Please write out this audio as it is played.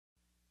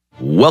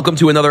Welcome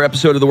to another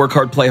episode of the Work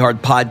Hard, Play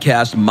Hard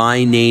podcast.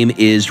 My name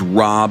is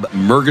Rob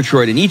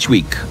Murgatroyd, and each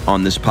week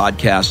on this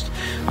podcast,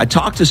 I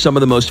talk to some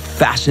of the most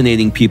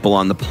fascinating people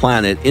on the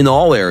planet in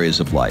all areas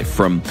of life,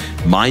 from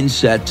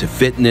mindset to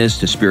fitness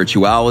to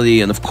spirituality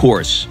and, of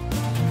course,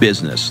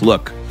 business.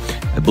 Look,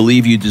 I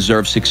believe you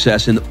deserve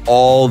success in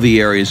all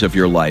the areas of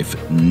your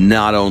life,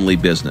 not only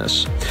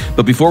business.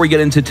 But before we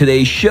get into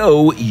today's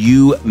show,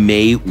 you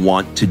may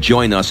want to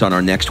join us on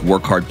our next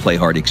Work Hard, Play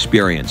Hard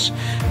experience.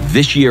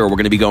 This year, we're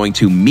going to be going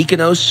to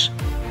Mykonos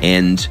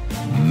and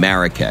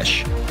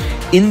Marrakesh.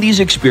 In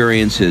these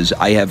experiences,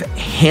 I have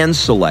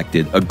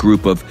hand-selected a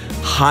group of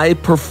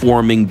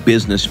high-performing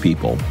business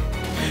people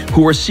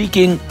who are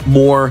seeking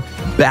more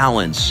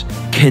balance,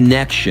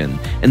 connection,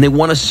 and they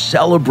want to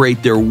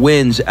celebrate their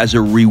wins as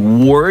a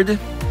reward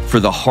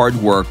for the hard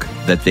work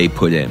that they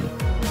put in.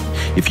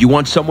 If you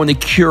want someone to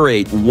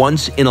curate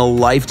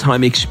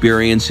once-in-a-lifetime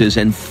experiences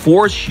and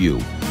force you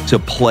to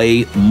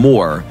play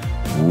more,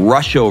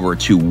 rush over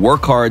to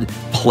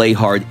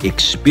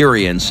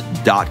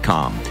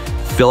workhardplayhardexperience.com.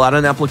 Fill out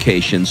an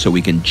application so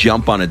we can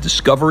jump on a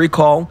discovery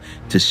call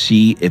to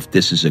see if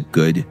this is a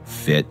good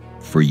fit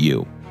for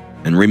you.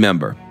 And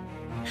remember,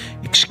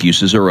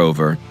 excuses are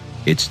over.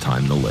 It's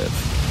time to live.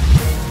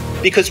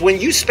 Because when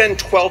you spend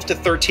 12 to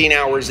 13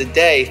 hours a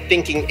day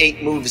thinking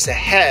 8 moves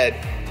ahead,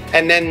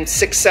 and then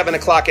 6, 7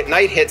 o'clock at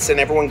night hits and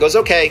everyone goes,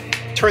 okay,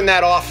 turn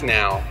that off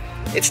now.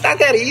 It's not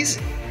that easy.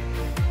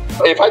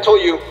 If I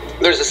told you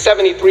there's a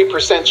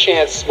 73%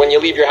 chance when you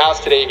leave your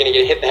house today, you're going to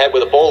get hit in the head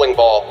with a bowling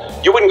ball,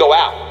 you wouldn't go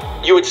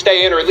out. You would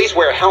stay in or at least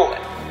wear a helmet.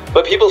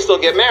 But people still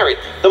get married.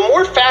 The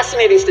more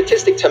fascinating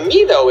statistic to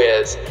me, though,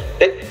 is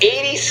that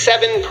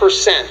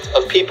 87%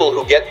 of people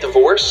who get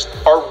divorced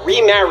are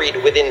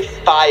remarried within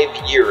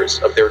 5 years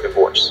of their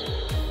divorce.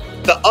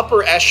 The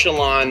upper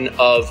echelon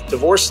of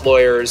divorce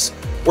lawyers,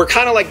 we're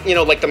kind of like,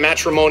 like the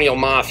matrimonial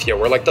mafia.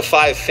 We're like the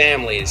 5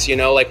 families,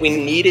 like we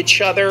need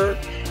each other.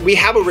 We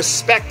have a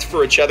respect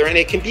for each other, and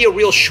it can be a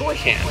real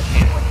shorthand.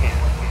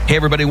 Hey,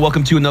 everybody.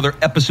 Welcome to another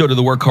episode of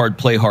the Work Hard,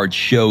 Play Hard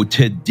show.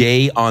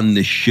 Today on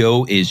the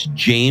show is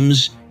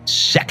James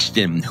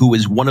Sexton, who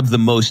is one of the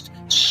most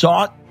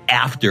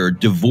sought-after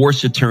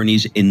divorce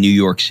attorneys in New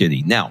York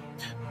City. Now,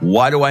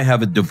 why do I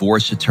have a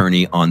divorce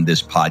attorney on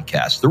this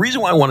podcast? The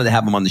reason why I wanted to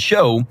have him on the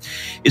show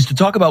is to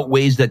talk about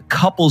ways that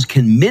couples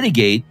can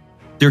mitigate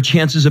their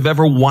chances of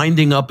ever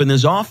winding up in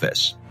his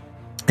office.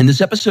 And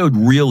this episode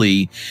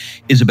really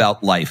is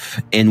about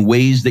life and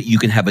ways that you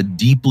can have a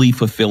deeply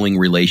fulfilling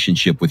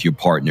relationship with your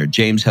partner.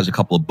 James has a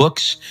couple of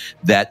books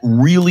that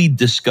really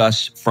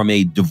discuss, from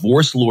a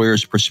divorce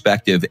lawyer's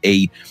perspective,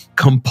 a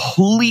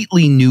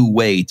completely new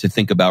way to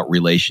think about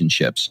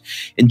relationships.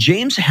 And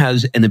James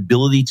has an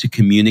ability to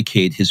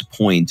communicate his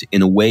point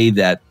in a way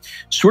that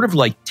sort of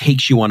like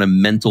takes you on a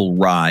mental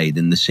ride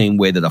in the same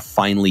way that a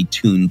finely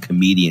tuned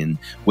comedian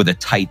with a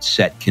tight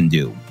set can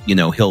do.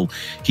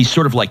 He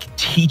sort of like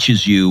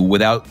teaches you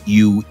without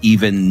you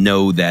even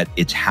know that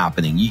it's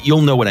happening. You'll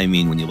know what I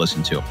mean when you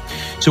listen to him.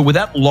 So with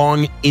that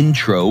long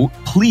intro,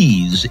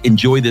 please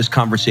enjoy this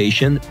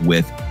conversation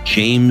with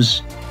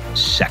James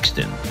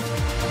Sexton.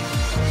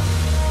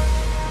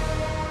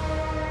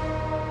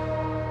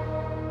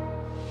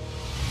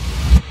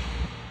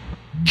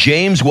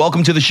 James,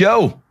 welcome to the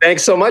show.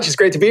 Thanks so much. It's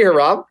great to be here,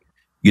 Rob.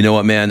 You know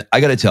what, man?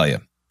 I got to tell you.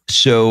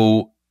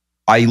 So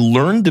I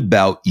learned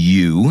about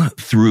you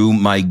through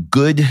my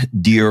good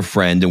dear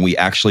friend, and we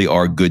actually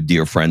are good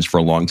dear friends for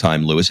a long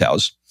time, Lewis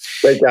House.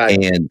 Great guy.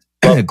 And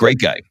great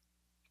guy.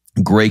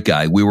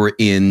 We were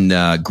in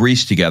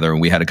Greece together,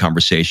 and we had a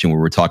conversation where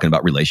we were talking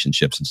about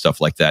relationships and stuff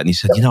like that. And he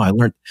said, I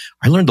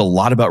learned a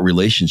lot about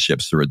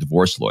relationships through a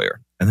divorce lawyer.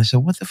 And I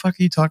said, what the fuck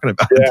are you talking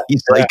about? Yeah,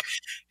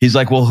 he's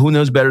like, well, who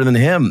knows better than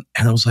him?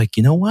 And I was like,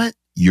 you know what?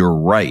 You're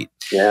right.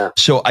 Yeah.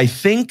 So I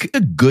think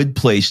a good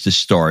place to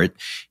start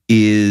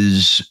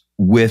is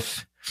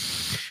with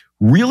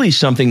really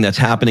something that's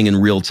happening in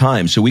real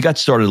time. So we got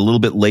started a little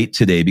bit late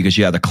today because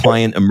you had a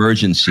client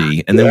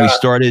emergency. And then we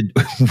started,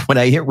 when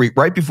I hit,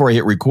 right before I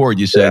hit record,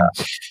 you said,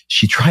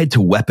 she tried to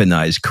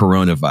weaponize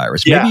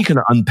coronavirus. Maybe you can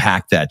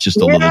unpack that just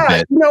a little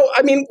bit.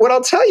 What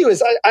I'll tell you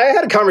is I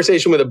had a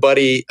conversation with a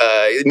buddy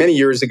many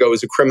years ago,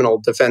 as a criminal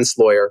defense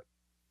lawyer.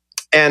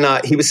 And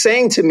he was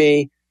saying to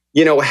me,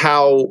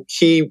 how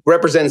he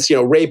represents,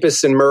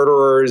 rapists and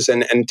murderers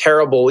and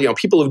terrible,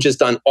 people who've just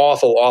done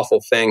awful, awful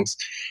things.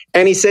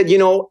 And he said,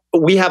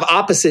 we have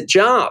opposite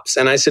jobs.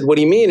 And I said, what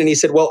do you mean? And he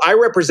said, well, I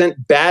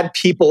represent bad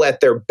people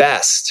at their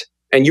best,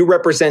 and you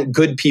represent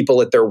good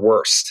people at their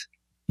worst.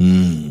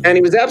 And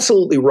he was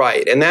absolutely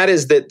right. And that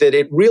is that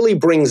it really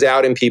brings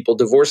out in people,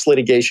 divorce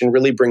litigation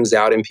really brings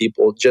out in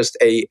people just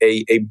a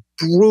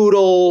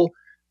brutal,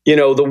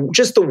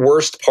 just the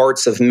worst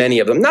parts of many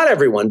of them. Not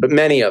everyone, but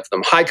many of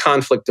them. High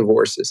conflict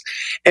divorces.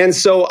 And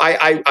so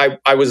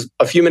I was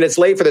a few minutes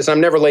late for this. I'm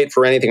never late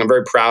for anything. I'm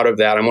very proud of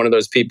that. I'm one of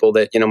those people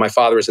that, my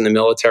father was in the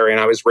military, and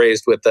I was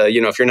raised with,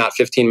 if you're not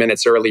 15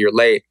 minutes early, you're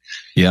late.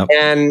 Yeah.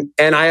 And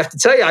I have to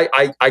tell you,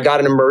 I got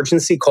an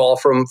emergency call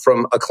from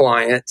a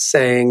client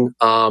saying,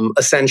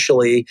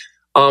 essentially,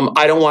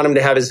 I don't want him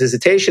to have his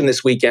visitation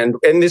this weekend.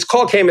 And this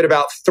call came at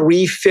about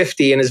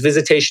 3:50 and his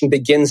visitation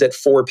begins at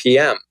 4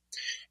 p.m.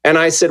 And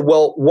I said,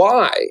 well,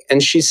 why?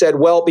 And she said,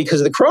 well,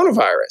 because of the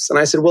coronavirus. And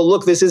I said, well,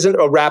 look, this isn't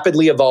a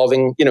rapidly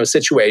evolving,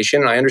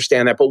 situation. I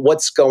understand that, but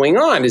what's going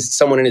on? Is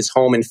someone in his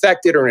home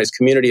infected or in his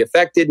community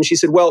affected? And she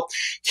said, well,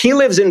 he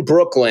lives in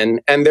Brooklyn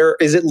and there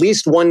is at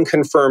least one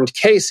confirmed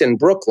case in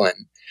Brooklyn.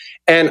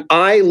 And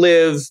I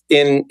live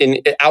in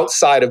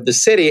outside of the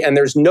city and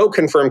there's no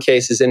confirmed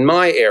cases in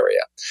my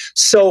area.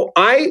 So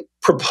I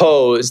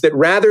propose that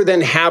rather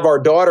than have our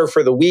daughter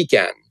for the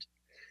weekend,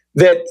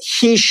 that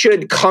he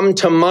should come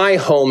to my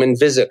home and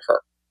visit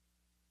her.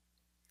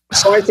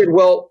 So I said,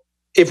 well,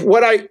 if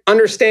what I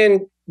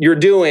understand you're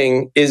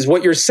doing is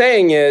what you're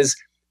saying is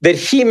that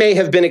he may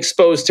have been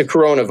exposed to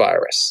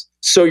coronavirus.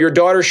 So your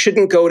daughter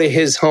shouldn't go to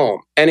his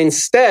home. And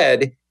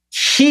instead,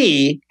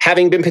 he,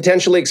 having been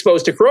potentially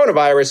exposed to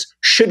coronavirus,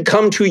 should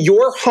come to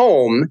your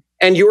home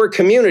and your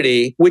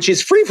community, which is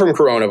free from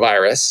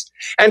coronavirus,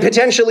 and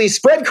potentially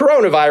spread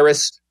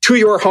coronavirus to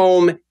your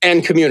home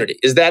and community.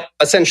 Is that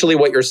essentially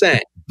what you're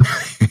saying?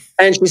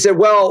 And she said,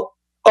 well,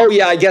 oh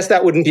yeah, I guess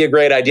that wouldn't be a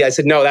great idea. I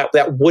said, no,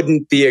 that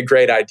wouldn't be a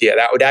great idea.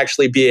 That would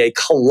actually be a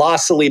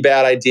colossally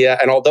bad idea.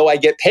 And although I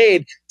get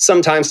paid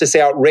sometimes to say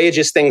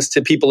outrageous things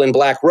to people in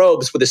black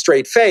robes with a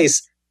straight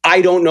face, I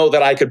don't know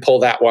that I could pull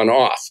that one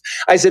off.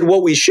 I said,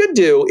 what we should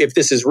do, if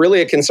this is really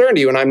a concern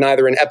to you, and I'm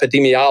neither an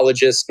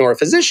epidemiologist nor a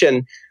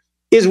physician,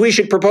 is we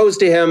should propose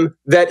to him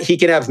that he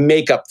can have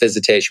makeup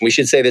visitation. We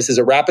should say this is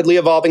a rapidly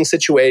evolving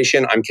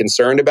situation. I'm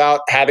concerned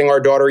about having our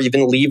daughter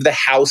even leave the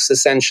house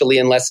essentially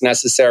unless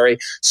necessary.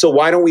 So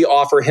why don't we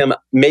offer him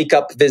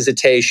makeup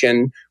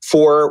visitation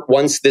for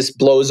once this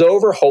blows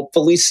over,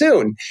 hopefully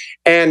soon.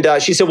 And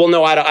she said, well,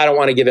 no, I don't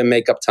want to give him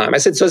makeup time. I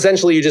said, so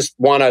essentially you just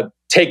want to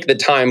take the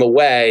time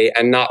away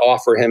and not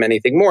offer him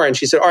anything more. And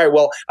she said, all right,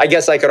 well, I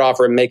guess I could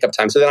offer him makeup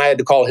time. So then I had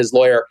to call his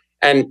lawyer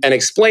and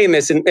explain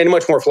this in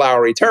much more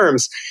flowery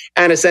terms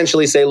and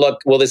essentially say, look,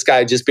 will this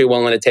guy just be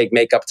willing to take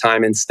makeup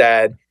time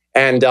instead?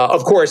 And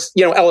of course,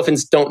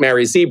 elephants don't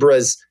marry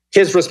zebras.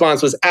 His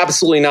response was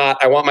absolutely not.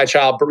 I want my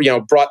child,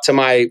 brought to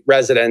my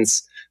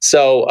residence.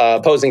 So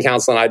opposing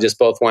counsel and I just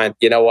both went,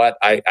 you know what?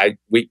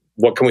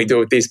 What can we do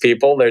with these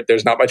people?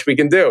 There's not much we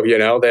can do.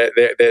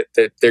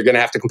 They're going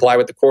to have to comply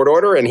with the court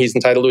order and he's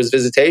entitled to his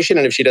visitation.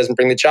 And if she doesn't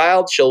bring the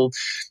child,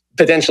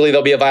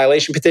 there'll be a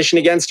violation petition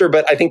against her.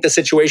 But I think the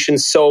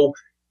situation's so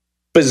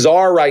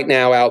bizarre right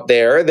now out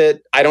there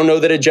that I don't know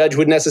that a judge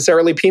would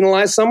necessarily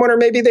penalize someone, or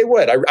maybe they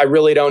would. I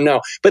really don't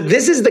know. But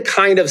this is the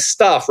kind of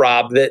stuff,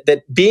 Rob,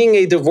 that being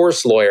a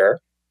divorce lawyer,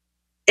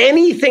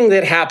 anything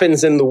that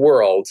happens in the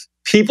world,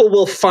 people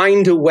will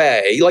find a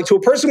way. Like to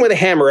a person with a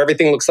hammer,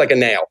 everything looks like a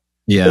nail.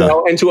 Yeah.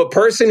 And to a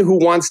person who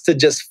wants to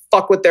just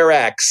fuck with their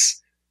ex,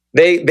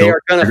 they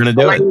are going to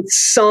find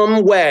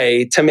some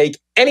way to make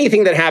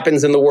anything that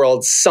happens in the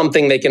world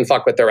something they can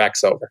fuck with their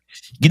ex over.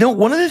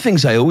 One of the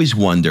things I always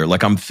wonder,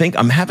 like I'm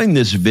having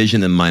this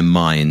vision in my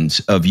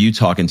mind of you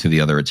talking to the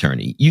other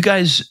attorney. You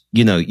guys,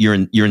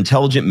 you're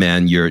intelligent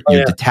men. You're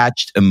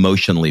detached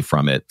emotionally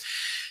from it.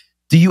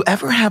 Do you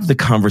ever have the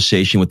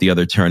conversation with the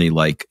other attorney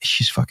like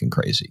she's fucking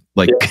crazy?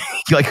 Like,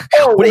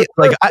 what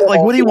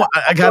do you want?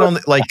 I got on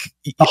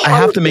I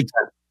have to make.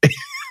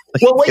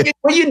 Well,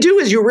 what you do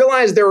is you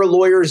realize there are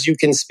lawyers you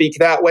can speak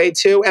that way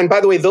to. And by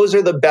the way, those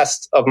are the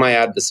best of my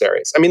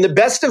adversaries. I mean, the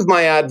best of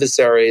my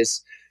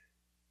adversaries,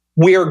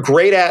 we're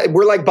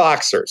like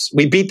boxers.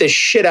 We beat the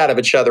shit out of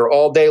each other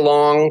all day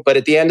long. But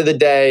at the end of the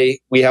day,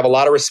 we have a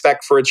lot of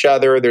respect for each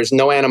other. There's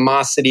no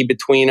animosity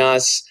between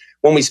us.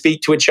 When we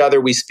speak to each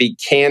other, we speak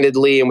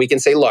candidly and we can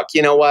say, look,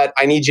 you know what?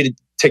 I need you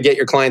to get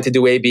your client to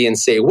do A, B, and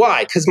C.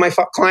 Why? Because my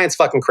client's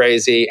fucking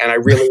crazy and I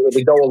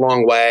really go a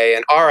long way.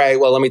 And all right,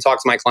 well, let me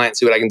talk to my client,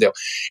 see what I can do.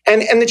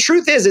 And the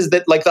truth is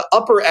that like the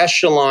upper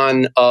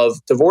echelon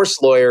of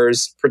divorce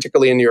lawyers,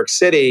 particularly in New York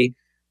City,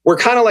 we're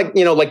kind of like,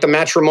 like the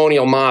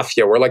matrimonial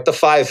mafia. We're like the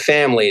five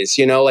families,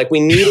 like we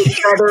need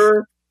each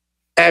other.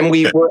 And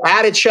we're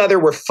at each other,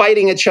 we're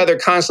fighting each other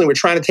constantly, we're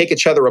trying to take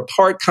each other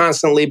apart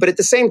constantly, but at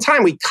the same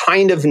time, we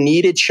kind of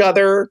need each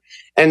other.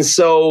 And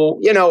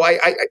so,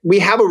 we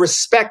have a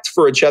respect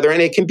for each other,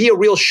 and it can be a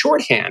real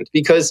shorthand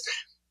because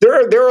there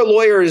are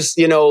lawyers,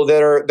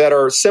 that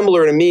are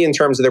similar to me in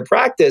terms of their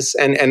practice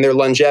and their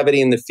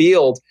longevity in the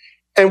field.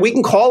 And we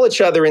can call each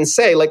other and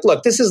say, like,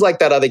 look, this is like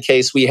that other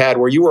case we had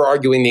where you were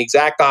arguing the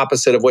exact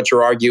opposite of what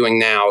you're arguing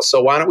now.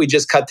 So why don't we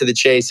just cut to the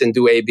chase and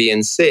do A, B,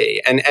 and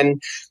C? And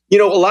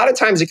a lot of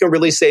times it can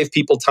really save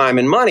people time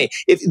and money.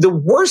 If the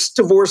worst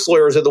divorce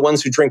lawyers are the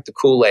ones who drink the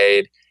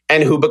Kool-Aid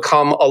and who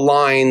become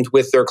aligned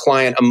with their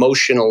client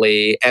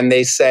emotionally, and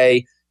they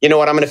say, you know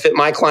what, I'm going to fit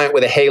my client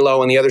with a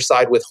halo and the other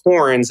side with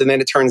horns, and then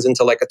it turns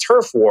into like a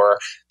turf war.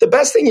 The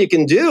best thing you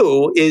can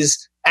do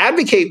is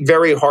advocate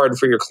very hard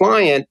for your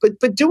client,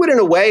 but do it in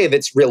a way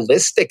that's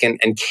realistic and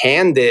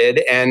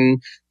candid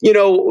and,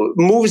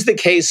 moves the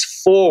case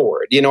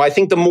forward. I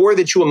think the more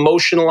that you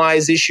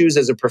emotionalize issues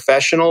as a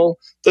professional,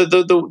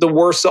 the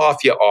worse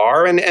off you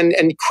are.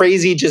 And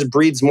crazy just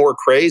breeds more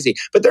crazy.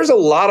 But there's a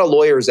lot of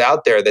lawyers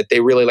out there that they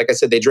really, like I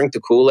said, they drink the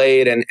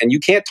Kool-Aid and you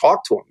can't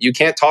talk to them. You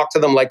can't talk to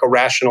them like a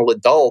rational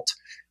adult.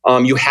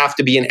 You have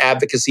to be in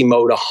advocacy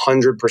mode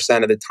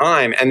 100% of the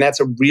time. And that's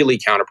a really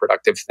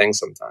counterproductive thing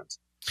sometimes.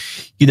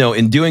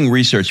 In doing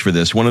research for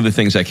this, one of the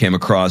things I came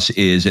across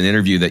is an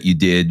interview that you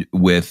did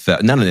with,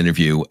 not an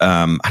interview,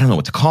 I don't know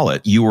what to call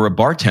it. You were a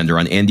bartender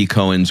on Andy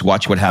Cohen's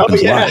Watch What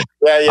Happens Live.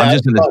 Yeah.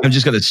 I'm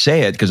just going to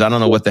say it because I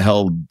don't know what the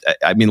hell,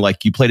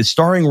 you played a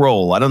starring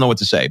role. I don't know what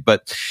to say,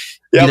 but,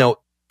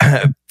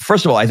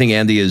 first of all, I think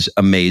Andy is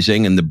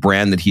amazing and the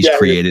brand that he's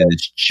created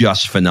is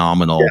just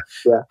phenomenal.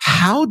 Yeah.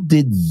 How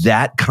did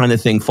that kind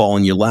of thing fall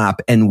in your lap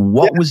and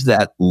what was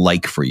that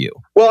like for you?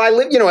 Well, I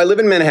live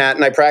in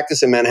Manhattan. I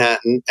practice in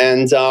Manhattan.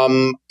 And,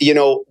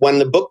 when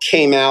the book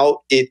came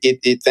out,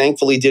 it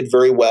thankfully did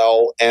very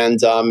well. And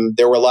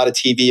there were a lot of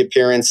TV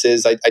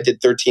appearances. I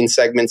did 13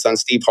 segments on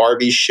Steve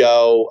Harvey's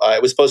show.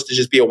 It was supposed to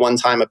just be a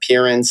one-time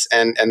appearance.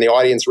 And the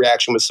audience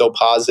reaction was so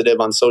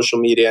positive on social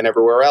media and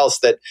everywhere else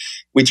that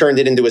we turned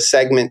it into a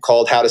segment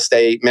called How to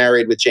Stay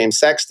Married with James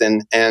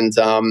Sexton. And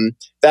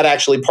that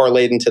actually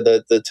parlayed into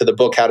the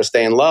book, How to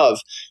Stay in Love.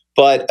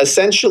 But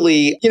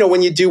essentially,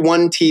 when you do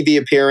one TV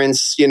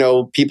appearance,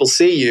 people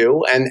see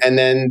you and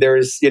then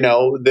there's,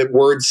 the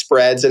word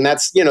spreads and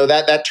that's,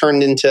 that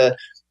turned into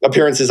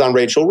appearances on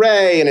Rachel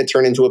Ray and it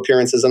turned into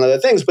appearances on other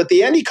things. But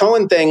the Andy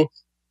Cohen thing,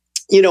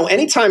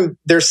 anytime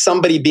there's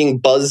somebody being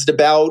buzzed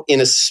about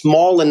in a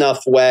small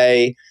enough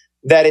way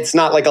that it's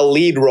not like a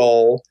lead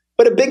role,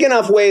 but a big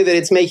enough way that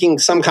it's making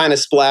some kind of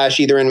splash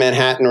either in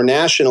Manhattan or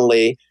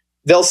nationally,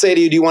 they'll say to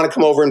you, do you want to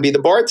come over and be the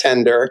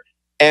bartender?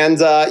 And,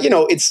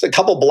 it's a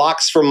couple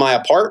blocks from my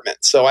apartment.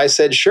 So I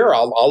said, sure,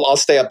 I'll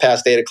stay up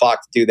past 8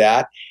 o'clock to do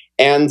that.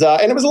 And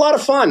it was a lot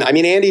of fun. I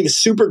mean, Andy was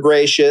super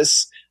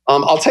gracious.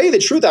 I'll tell you the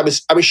truth. I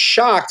was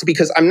shocked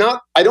because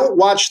I don't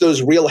watch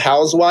those Real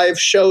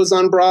Housewives shows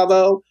on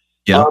Bravo.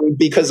 Yeah.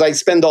 Because I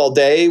spend all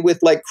day with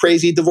like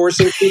crazy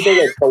divorcing people.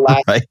 Like the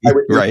last I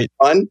would do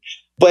fun.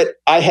 But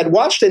I had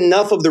watched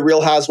enough of the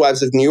Real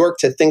Housewives of New York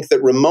to think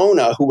that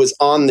Ramona, who was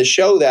on the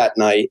show that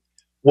night,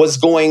 was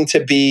going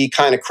to be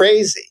kind of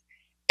crazy.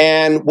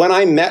 And when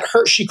I met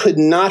her, she could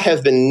not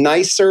have been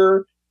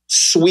nicer,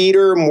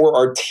 sweeter, more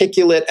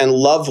articulate, and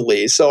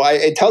lovely. So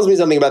it tells me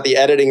something about the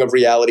editing of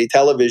reality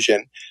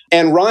television.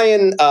 And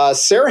Ryan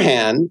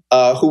Serhan,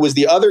 who was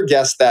the other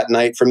guest that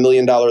night from $1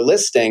 Million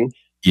Listing,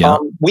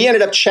 we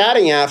ended up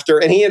chatting after,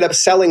 and he ended up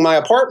selling my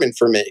apartment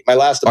for me, my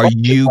last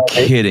apartment. Are you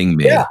kidding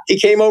me? Yeah. He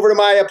came over to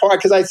my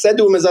apartment because I said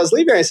to him as I was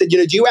leaving, I said,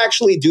 do you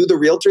actually do the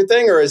realtor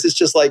thing? Or is this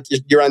just like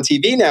you're on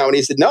TV now? And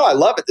he said, no, I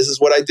love it. This is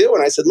what I do.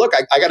 And I said, look,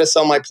 I got to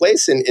sell my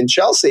place in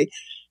Chelsea.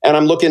 And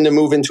I'm looking to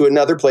move into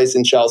another place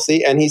in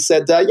Chelsea. And he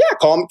said,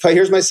 call me.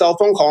 Here's my cell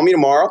phone. Call me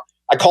tomorrow.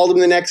 I called him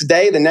the next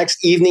day. The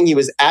next evening, he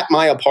was at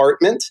my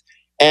apartment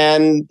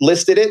and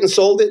listed it and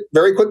sold it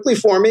very quickly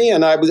for me.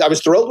 And I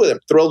was thrilled with him,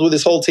 thrilled with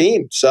his whole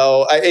team.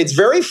 So it's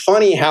very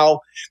funny how,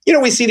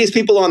 we see these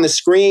people on the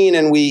screen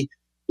and we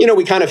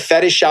kind of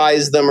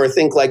fetishize them or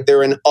think like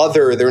they're an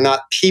other, they're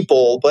not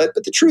people. But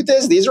the truth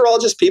is, these are all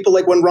just people.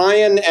 Like when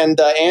Ryan and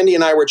Andy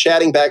and I were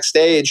chatting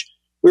backstage,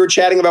 we were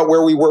chatting about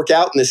where we work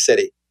out in the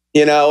city.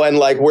 And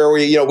like where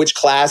we, which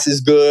class is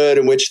good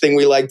and which thing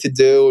we like to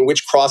do and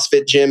which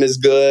CrossFit gym is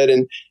good.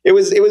 And it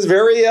was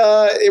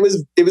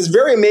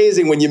very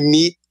amazing when you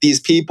meet these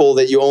people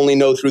that you only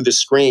know through the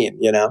screen,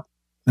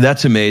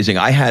 That's amazing.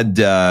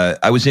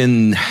 I was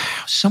in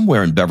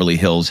somewhere in Beverly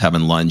Hills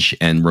having lunch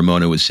and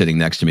Ramona was sitting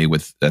next to me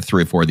with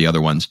 3 or 4 of the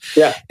other ones.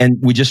 Yeah. And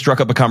we just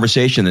struck up a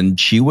conversation and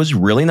she was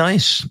really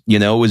nice.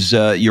 It was,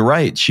 you're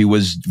right. She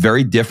was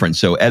very different.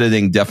 So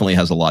editing definitely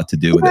has a lot to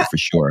do with it for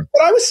sure.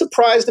 What I was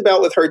surprised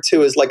about with her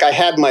too is like I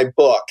had my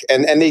book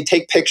and they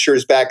take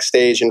pictures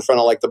backstage in front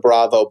of like the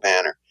Bravo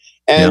banner.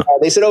 And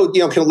they said,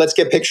 let's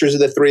get pictures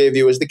of the 3 of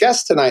you as the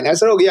guests tonight. And I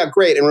said, oh, yeah,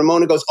 great. And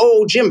Ramona goes,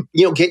 oh, Jim,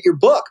 get your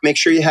book. Make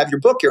sure you have your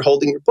book. You're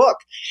holding your book.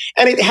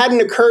 And it hadn't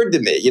occurred to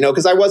me,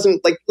 because I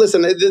wasn't like,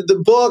 listen, the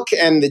book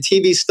and the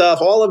TV stuff,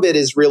 all of it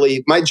is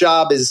really, my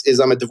job is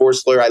I'm a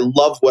divorce lawyer. I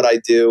love what I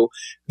do.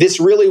 This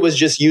really was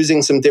just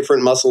using some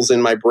different muscles in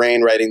my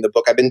brain writing the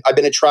book. I've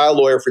been a trial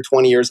lawyer for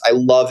 20 years. I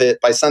love it.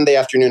 By Sunday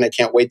afternoon, I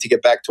can't wait to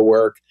get back to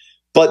work.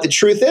 But the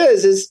truth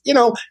is,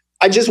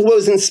 I just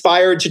was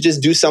inspired to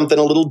just do something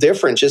a little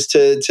different, just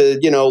to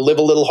live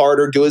a little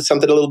harder, do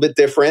something a little bit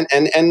different.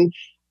 And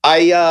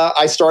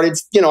I started,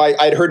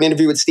 I'd heard an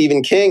interview with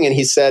Stephen King and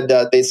he said,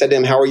 they said to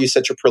him, how are you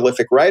such a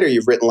prolific writer?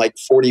 You've written like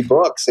 40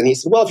 books. And he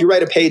said, well, if you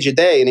write a page a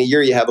day in a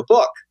year, you have a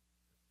book.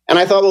 And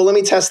I thought, well, let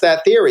me test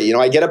that theory.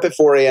 I get up at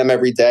 4 a.m.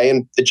 every day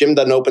and the gym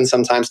doesn't open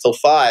sometimes till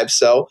 5.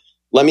 So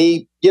let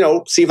me,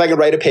 see if I can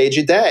write a page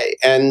a day.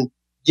 And,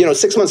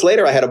 6 months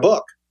later, I had a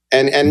book.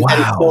 And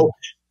so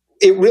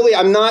it really,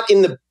 I'm not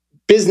in the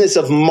business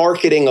of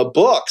marketing a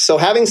book. So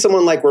having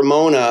someone like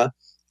Ramona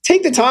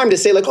take the time to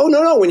say like, oh,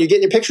 no, when you're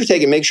getting your picture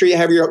taken, make sure you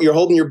have you're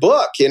holding your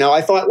book.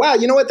 I thought, wow,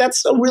 you know what?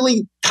 That's a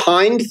really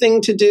kind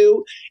thing to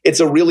do. It's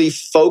a really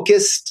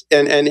focused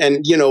and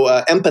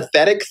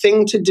empathetic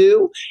thing to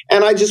do.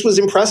 And I just was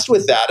impressed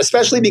with that,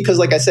 especially because,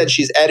 like I said,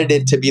 she's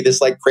edited to be this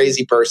like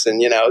crazy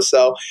person,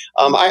 So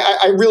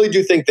I really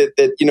do think that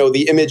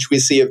the image we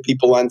see of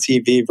people on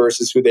TV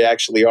versus who they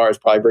actually are is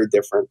probably very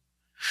different.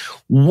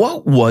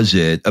 What was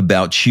it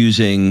about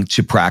choosing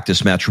to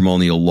practice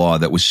matrimonial law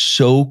that was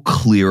so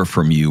clear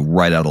from you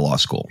right out of law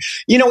school?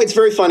 It's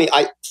very funny.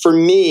 For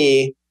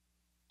me,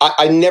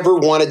 I never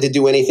wanted to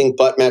do anything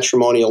but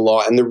matrimonial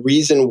law. And the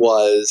reason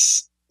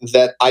was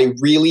that I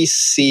really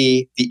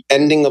see the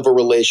ending of a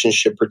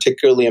relationship,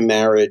 particularly a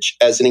marriage,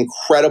 as an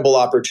incredible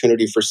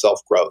opportunity for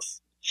self-growth.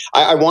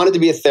 I wanted to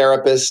be a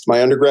therapist.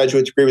 My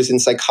undergraduate degree was in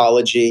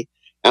psychology,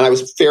 and I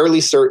was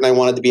fairly certain I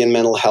wanted to be in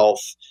mental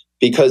health,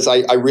 because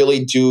I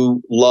really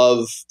do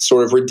love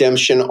sort of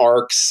redemption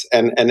arcs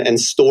and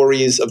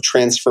stories of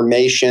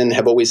transformation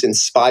have always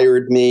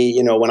inspired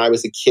me. When I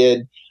was a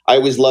kid, I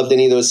always loved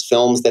any of those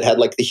films that had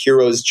like the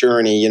hero's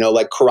journey,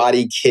 like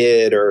Karate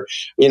Kid or,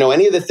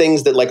 any of the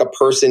things that like a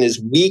person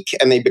is weak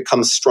and they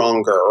become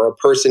stronger, or a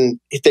person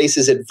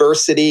faces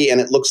adversity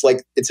and it looks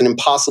like it's an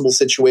impossible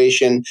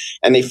situation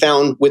and they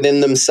found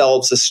within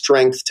themselves a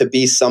strength to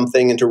be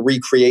something and to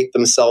recreate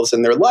themselves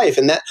in their life.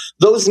 And that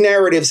those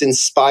narratives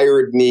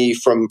inspired me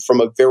from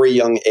a very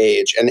young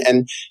age.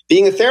 And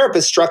being a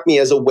therapist struck me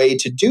as a way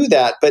to do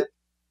that. But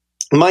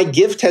my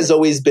gift has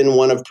always been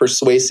one of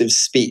persuasive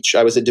speech.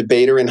 I was a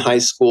debater in high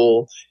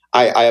school.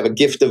 I have a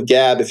gift of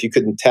gab, if you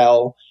couldn't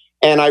tell.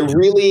 And I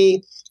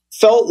really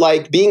felt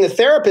like being a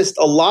therapist,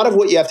 a lot of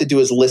what you have to do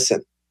is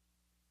listen.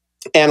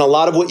 And a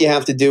lot of what you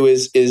have to do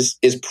is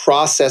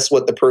process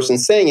what the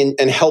person's saying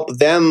and help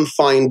them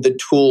find the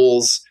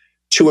tools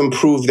to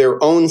improve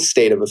their own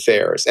state of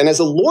affairs. And as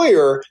a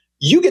lawyer,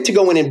 you get to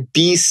go in and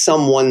be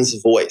someone's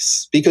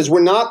voice, because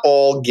we're not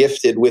all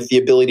gifted with the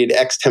ability to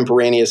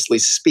extemporaneously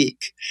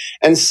speak.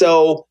 And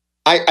so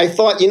I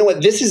thought, you know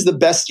what, this is the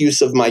best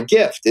use of my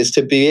gift, is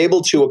to be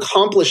able to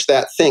accomplish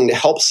that thing, to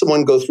help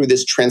someone go through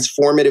this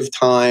transformative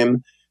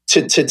time,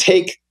 to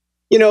take,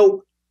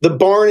 the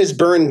barn is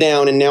burned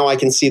down and now I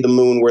can see the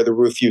moon where the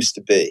roof used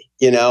to be,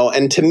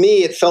 And to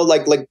me, it felt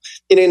like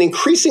in an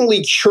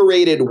increasingly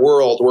curated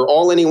world where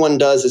all anyone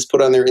does is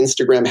put on their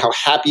Instagram how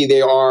happy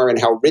they are and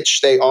how rich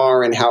they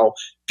are and how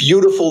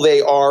beautiful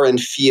they are and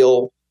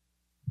feel,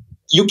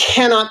 you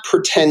cannot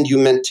pretend you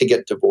meant to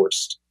get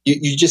divorced.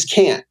 You just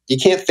can't. You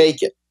can't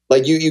fake it.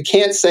 Like you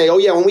can't say, oh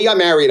yeah, when we got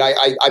married,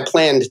 I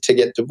planned to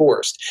get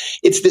divorced.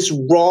 It's this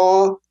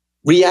raw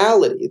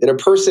reality that a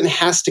person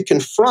has to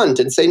confront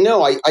and say,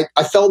 no,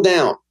 I fell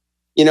down,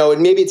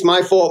 and maybe it's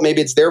my fault,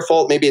 maybe it's their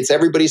fault, maybe it's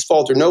everybody's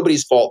fault or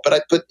nobody's fault,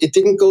 but it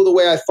didn't go the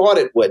way I thought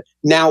it would.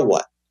 Now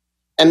what?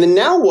 And the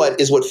now what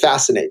is what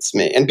fascinates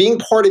me. And being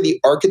part of the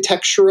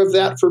architecture of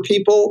that for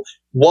people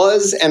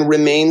was and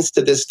remains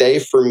to this day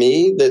for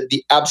me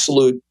the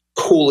absolute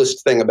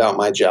coolest thing about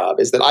my job,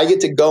 is that I get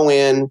to go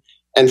in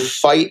and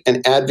fight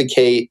and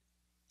advocate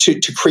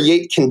to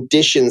create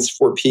conditions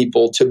for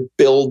people to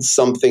build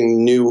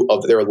something new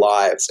of their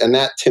lives. And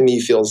that to me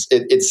feels,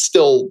 it's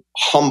still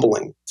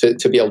humbling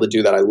to be able to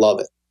do that. I love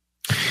it.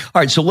 All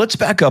right, so let's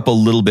back up a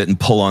little bit and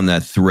pull on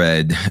that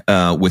thread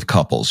with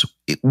couples.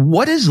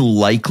 What is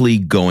likely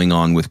going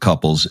on with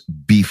couples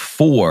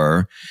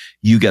before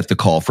you get the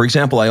call? For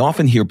example, I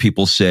often hear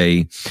people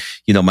say,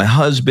 my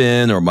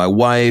husband or my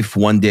wife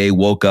one day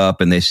woke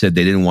up and they said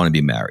they didn't want to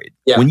be married.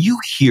 Yeah. When you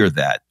hear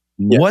that,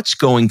 what's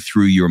going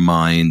through your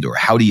mind, or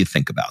how do you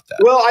think about that?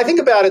 Well, I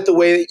think about it the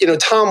way,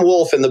 Tom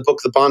Wolfe in the book,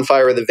 The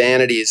Bonfire of the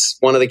Vanities,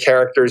 one of the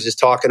characters is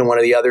talking to one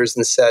of the others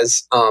and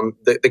says,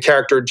 the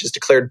character just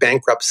declared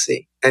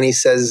bankruptcy. And he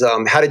says,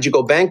 how did you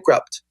go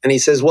bankrupt? And he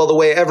says, well, the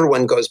way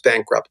everyone goes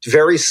bankrupt,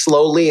 very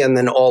slowly and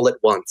then all at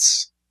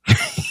once.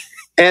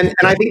 And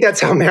I think that's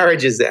how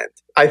marriages end.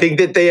 I think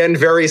that they end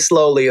very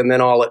slowly and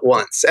then all at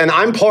once. And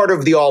I'm part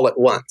of the all at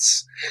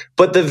once.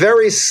 But the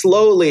very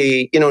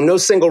slowly, no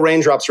single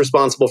raindrop's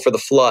responsible for the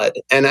flood.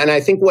 And I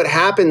think what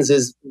happens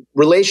is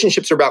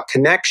relationships are about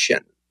connection.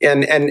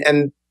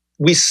 And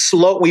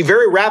we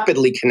very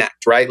rapidly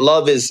connect, right?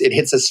 Love it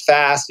hits us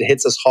fast, it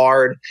hits us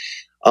hard,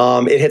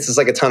 it hits us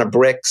like a ton of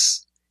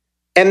bricks.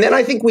 And then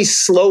I think we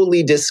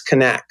slowly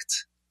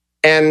disconnect.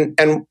 And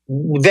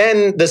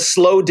then the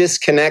slow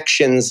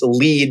disconnections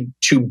lead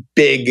to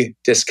big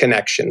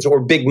disconnections, or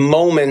big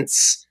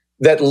moments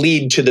that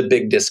lead to the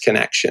big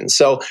disconnection.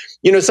 So,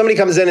 somebody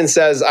comes in and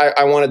says,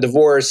 I want a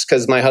divorce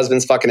because my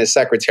husband's fucking his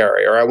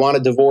secretary, or I want a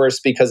divorce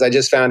because I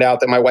just found out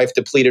that my wife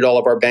depleted all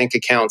of our bank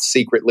accounts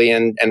secretly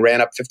and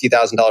ran up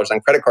 $50,000 on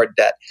credit card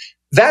debt.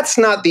 That's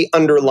not the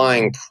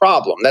underlying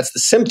problem. That's the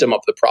symptom of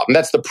the problem.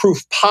 That's the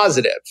proof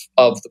positive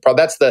of the problem.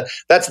 That's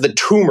the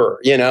tumor,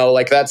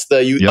 that's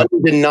the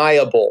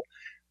undeniable.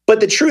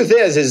 But the truth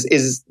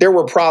is there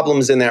were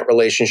problems in that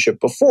relationship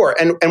before.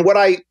 And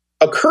what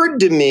occurred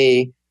to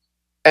me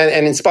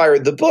and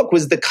inspired the book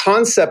was the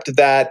concept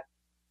that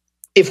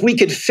if we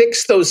could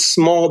fix those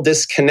small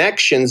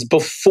disconnections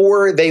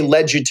before they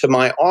led you to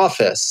my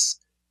office,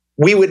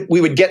 we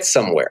would get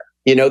somewhere.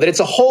 That it's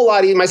a whole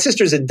lot easier. My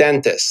sister's a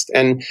dentist,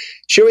 and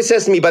she always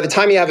says to me, by the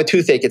time you have a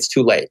toothache, it's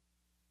too late.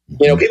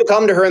 People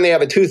come to her and they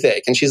have a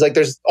toothache, and she's like,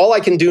 all I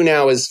can do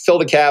now is fill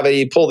the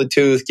cavity, pull the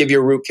tooth, give you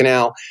a root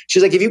canal.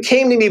 She's like, if you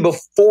came to me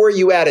before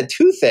you had a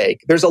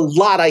toothache, there's a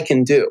lot I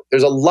can do.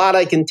 There's a lot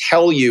I can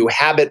tell you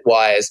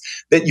habit-wise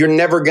that you're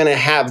never going to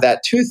have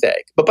that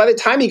toothache. But by the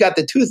time you got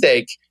the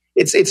toothache,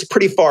 it's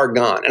pretty far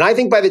gone. And I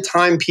think by the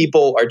time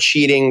people are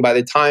cheating, by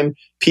the time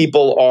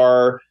people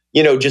are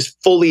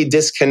just fully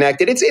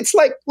disconnected. It's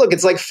like, look,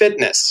 it's like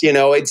fitness.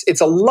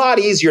 It's a lot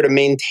easier to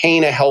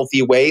maintain a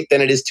healthy weight than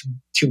it is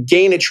to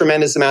gain a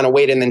tremendous amount of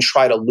weight and then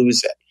try to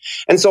lose it.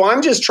 And so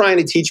I'm just trying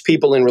to teach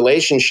people in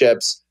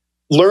relationships,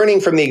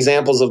 learning from the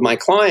examples of my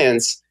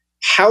clients,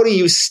 how do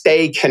you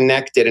stay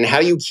connected and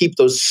how do you keep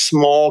those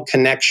small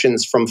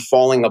connections from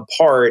falling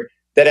apart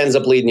that ends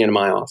up leading you to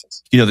my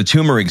office? The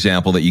tumor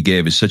example that you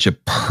gave is such a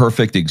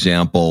perfect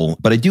example,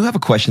 but I do have a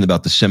question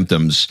about the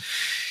symptoms,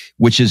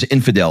 which is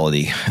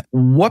infidelity.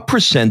 What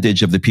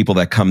percentage of the people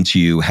that come to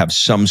you have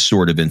some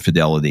sort of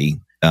infidelity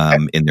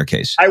in their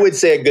case? I would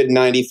say a good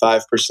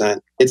 95%.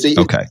 It's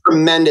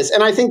tremendous.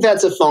 And I think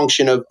that's a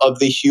function of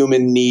the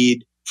human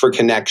need for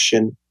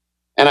connection.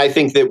 And I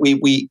think that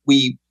we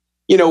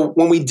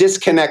when we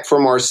disconnect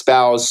from our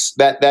spouse,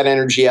 that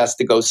energy has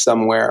to go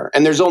somewhere.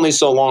 And there's only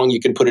so long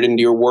you can put it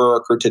into your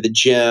work or to the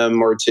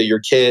gym or to your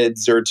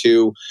kids or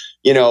to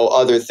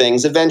other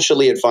things.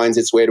 Eventually it finds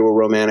its way to a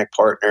romantic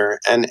partner.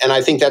 And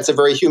I think that's a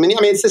very human.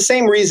 It's the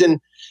same reason,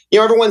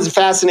 everyone's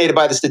fascinated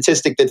by the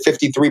statistic that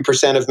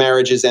 53% of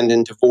marriages end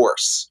in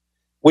divorce,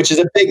 which is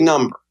a big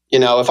number.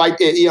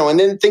 And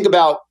then think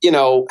about,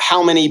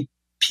 how many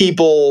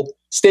people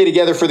stay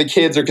together for the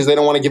kids or because they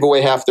don't want to give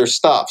away half their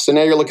stuff. So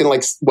now you're looking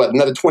like,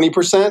 another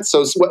 20%?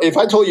 So if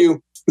I told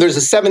you there's a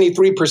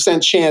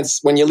 73% chance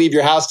when you leave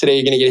your house today,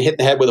 you're going to get hit in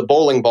the head with a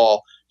bowling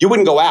ball, you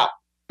wouldn't go out.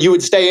 You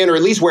would stay in or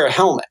at least wear a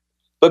helmet.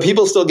 But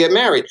people still get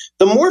married.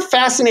 The more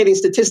fascinating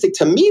statistic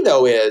to me,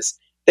 though, is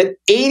that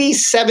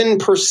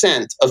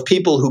 87% of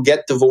people who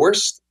get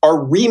divorced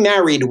are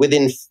remarried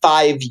within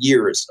 5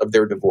 years of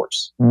their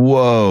divorce.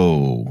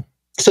 Whoa.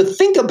 So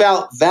think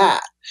about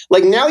that.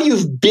 Like now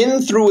you've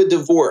been through a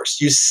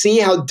divorce. You see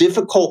how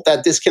difficult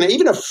that disconnect,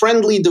 even a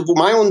friendly divorce.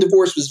 My own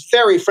divorce was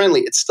very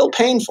friendly. It's still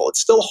painful. It's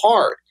still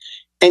hard.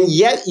 And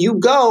yet you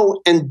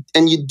go and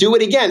you do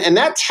it again. And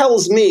that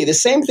tells me the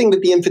same thing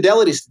that the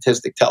infidelity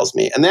statistic tells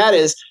me. And that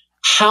is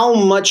how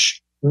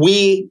much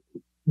we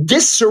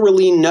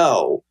viscerally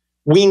know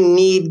we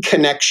need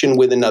connection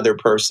with another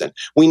person.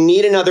 We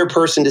need another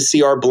person to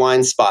see our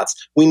blind spots.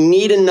 We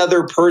need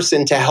another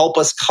person to help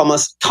us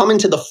come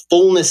into the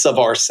fullness of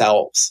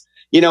ourselves.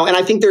 And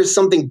I think there's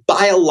something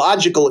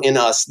biological in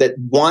us that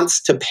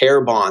wants to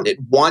pair bond. It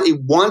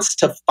wants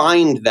to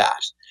find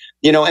that.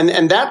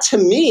 And that to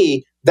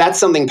me, that's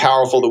something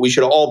powerful that we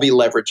should all be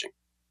leveraging.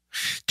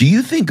 Do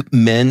you think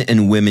men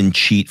and women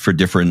cheat for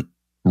different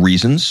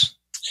reasons?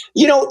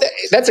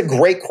 That's a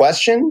great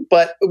question.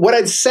 But what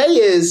I'd say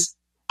is,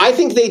 I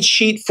think they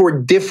cheat for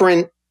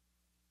different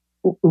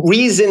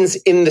reasons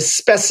in the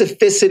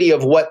specificity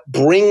of what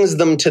brings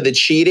them to the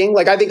cheating.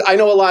 Like I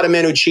know a lot of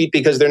men who cheat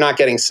because they're not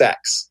getting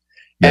sex,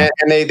 and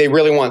they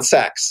really want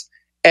sex.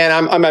 And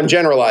I'm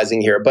generalizing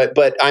here, but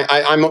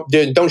I'm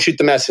don't shoot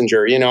the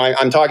messenger.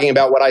 I'm talking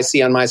about what I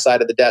see on my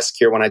side of the desk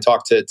here when I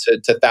talk to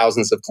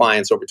thousands of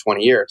clients over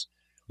 20 years.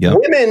 Yep.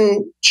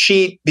 Women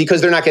cheat because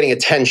they're not getting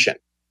attention.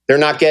 They're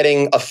not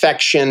getting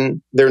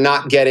affection. They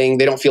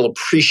don't feel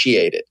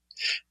appreciated.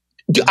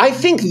 I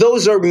think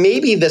those are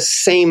maybe the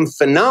same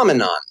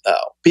phenomenon,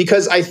 though,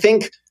 because I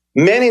think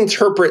men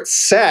interpret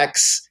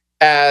sex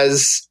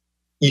as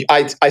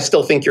I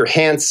still think you're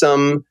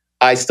handsome.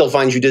 I still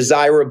find you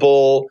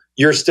desirable.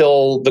 You're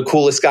still the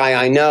coolest guy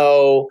I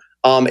know.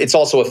 It's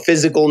also a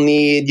physical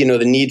need,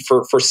 the need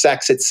for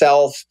sex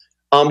itself.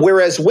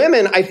 Whereas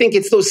women, I think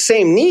it's those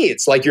same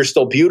needs, like you're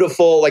still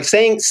beautiful, like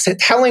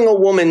telling a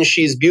woman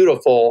she's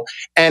beautiful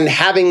and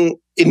having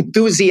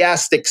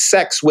enthusiastic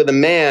sex with a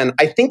man,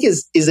 I think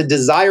is a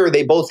desire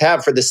they both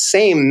have for the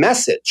same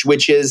message,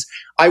 which is,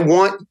 I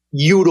want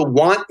you to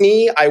want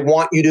me. I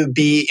want you to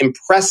be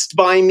impressed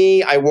by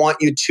me. I want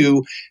you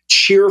to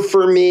cheer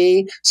for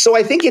me. So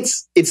I think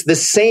it's the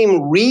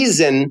same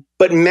reason,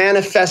 but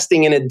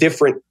manifesting in a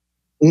different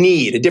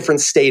need, a different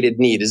stated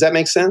need. Does that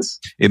make sense?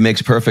 It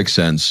makes perfect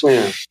sense.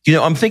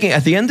 Yeah. I'm thinking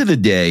at the end of the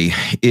day,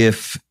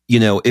 if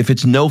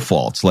it's no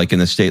fault, like in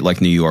a state like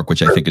New York,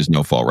 which I think is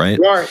no fault, right?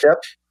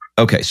 Yep.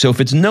 Okay. So if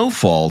it's no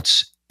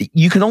fault,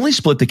 you can only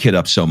split the kid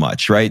up so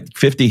much, right?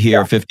 50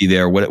 here, 50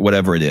 there,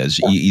 whatever it is.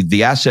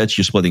 The assets,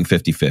 you're splitting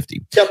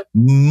 50-50. Yep.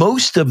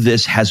 Most of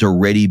this has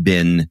already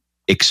been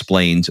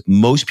explained.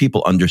 Most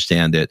people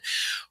understand it.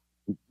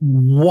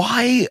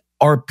 Why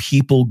are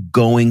people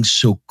going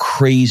so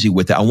crazy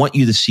with that? I want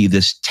you to see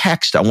this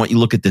text. I want you to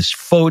look at this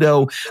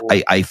photo.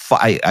 I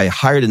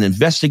hired an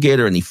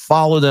investigator and he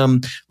followed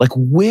him. Like,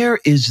 where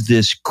is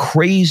this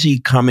crazy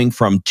coming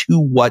from? To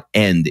what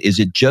end? Is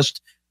it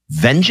just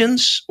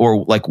vengeance,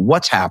 or like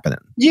what's happening?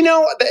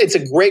 It's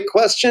a great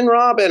question,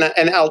 Rob.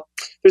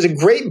 There's a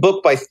great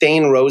book by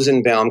Thane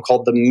Rosenbaum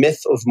called The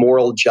Myth of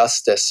Moral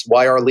Justice,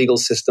 Why Our Legal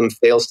System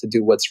Fails to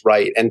Do What's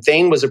Right. And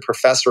Thane was a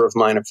professor of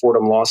mine at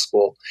Fordham Law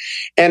School.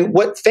 And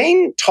what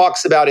Thane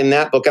talks about in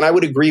that book, and I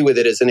would agree with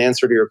it as an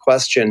answer to your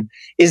question,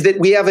 is that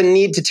we have a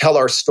need to tell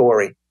our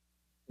story,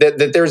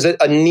 that there's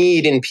a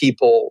need in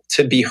people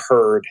to be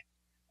heard.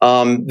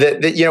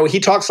 He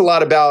talks a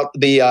lot about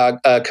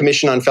the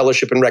Commission on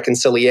Fellowship and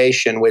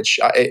Reconciliation, which,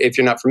 if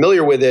you're not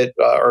familiar with it,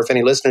 or if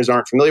any listeners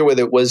aren't familiar with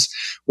it, was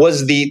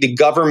the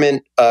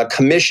government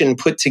commission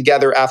put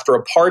together after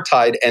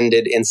apartheid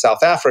ended in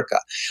South Africa.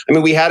 I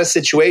mean, we had a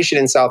situation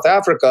in South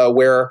Africa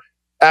where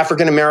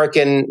African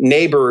American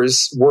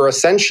neighbors were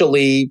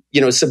essentially,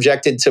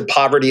 subjected to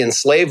poverty and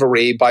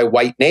slavery by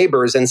white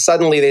neighbors, and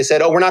suddenly they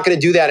said, "Oh, we're not going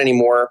to do that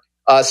anymore.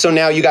 So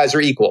now you guys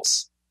are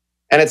equals."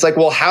 And it's like,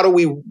 well, how do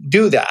we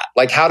do that?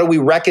 Like, how do we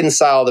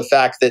reconcile the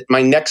fact that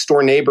my next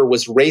door neighbor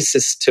was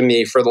racist to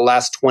me for the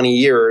last 20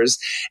 years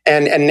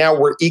and now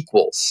we're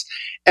equals?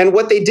 And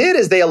what they did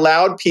is they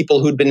allowed people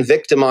who'd been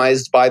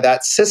victimized by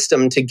that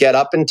system to get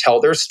up and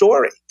tell their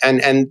story.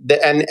 And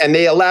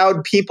they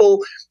allowed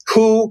people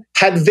who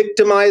had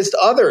victimized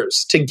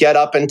others to get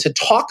up and to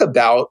talk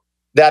about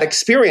that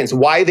experience,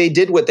 why they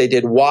did what they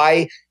did,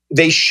 why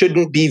they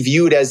shouldn't be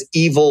viewed as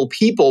evil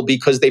people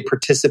because they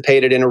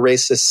participated in a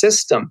racist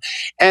system.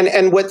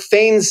 And what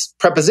Thane's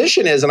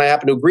preposition is, and I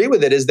happen to agree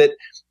with it, is that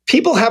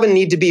people have a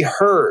need to be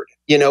heard.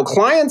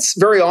 Clients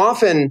very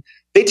often,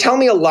 they tell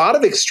me a lot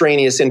of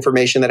extraneous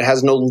information that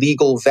has no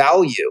legal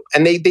value,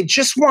 and they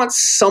just want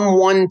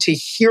someone to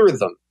hear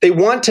them. They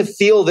want to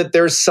feel that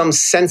there's some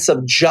sense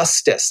of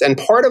justice. And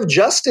part of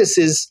justice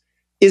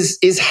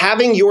is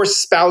having your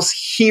spouse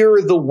hear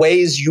the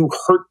ways you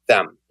hurt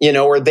them,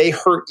 or they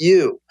hurt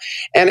you.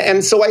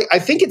 And so I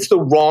think it's the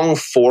wrong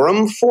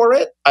forum for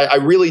it. I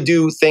really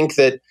do think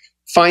that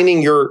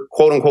finding your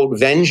quote unquote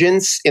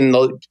vengeance in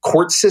the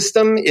court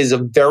system is a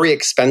very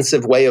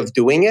expensive way of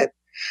doing it.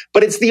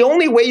 But it's the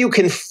only way you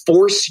can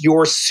force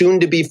your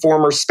soon-to-be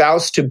former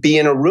spouse to be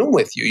in a room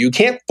with you. You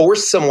can't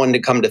force someone to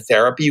come to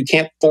therapy. You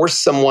can't force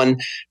someone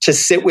to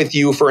sit with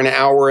you for an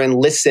hour and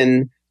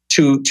listen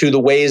to the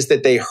ways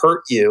that they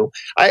hurt you.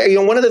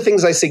 One of the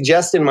things I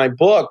suggest in my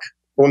book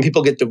when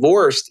people get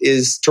divorced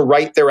is to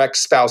write their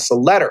ex-spouse a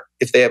letter,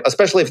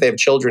 especially if they have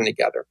children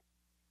together,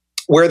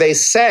 where they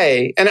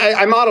say, and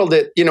I modeled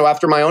it,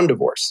 after my own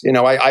divorce.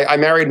 I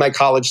married my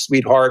college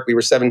sweetheart. We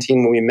were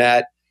 17 when we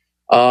met.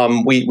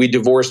 We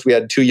divorced. We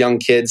had 2 young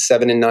kids,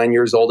 7 and 9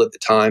 years old at the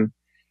time.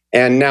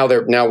 And now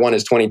one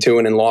is 22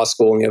 and in law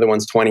school, and the other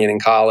one's 20 and in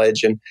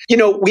college. And,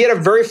 we had a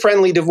very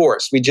friendly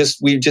divorce. We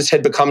just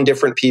had become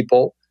different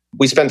people.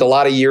 We spent a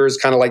lot of years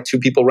kind of like 2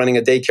 people running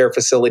a daycare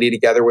facility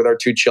together with our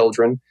 2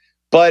 children.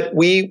 But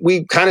we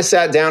kind of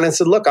sat down and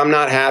said, look, I'm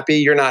not happy.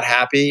 You're not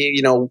happy.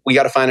 We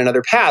got to find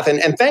another path.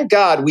 And thank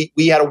God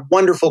we had a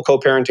wonderful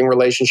co-parenting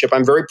relationship.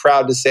 I'm very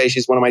proud to say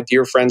she's one of my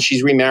dear friends.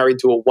 She's remarried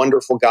to a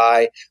wonderful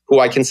guy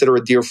who I consider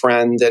a dear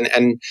friend.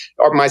 And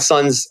my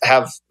sons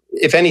have,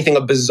 if anything,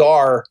 a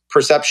bizarre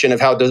perception of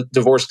how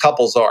divorced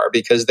couples are,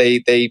 because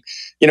they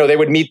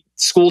would meet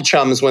school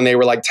chums when they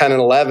were like 10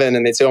 and 11,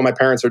 and they'd say, "Oh, my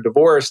parents are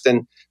divorced."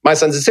 And my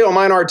sons would say, "Oh,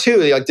 mine are too."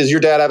 They're like, "Does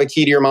your dad have a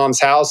key to your mom's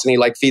house?" And he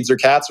like feeds her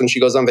cats when she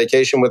goes on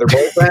vacation with her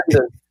boyfriend.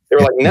 And they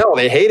were like, "No,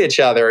 they hate each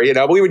other."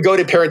 We would go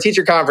to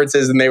parent-teacher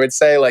conferences, and they would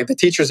say, like, the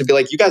teachers would be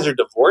like, "You guys are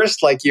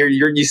divorced? Like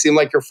you seem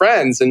like you're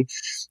friends." And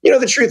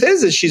the truth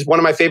is she's one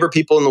of my favorite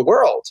people in the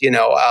world.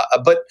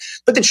 But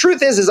the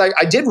truth is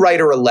I did write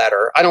her a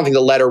letter. I don't think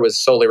the letter was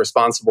solely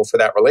responsible for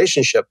that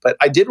relationship, but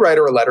I did write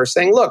her a letter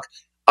saying, "Look,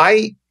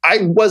 I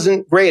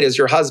wasn't great as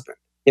your husband.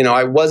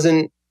 I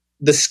wasn't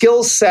the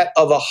skill set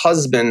of a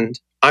husband.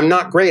 I'm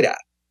not great at.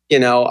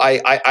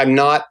 I'm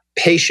not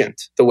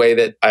patient the way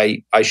that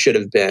I should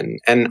have been,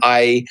 and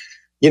I."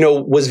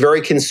 Was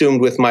very consumed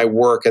with my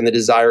work and the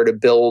desire to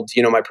build,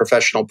 my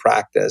professional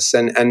practice.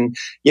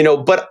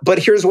 But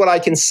here's what I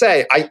can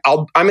say.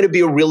 I'm going to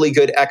be a really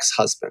good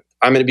ex-husband.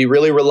 I'm going to be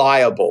really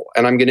reliable,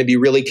 and I'm going to be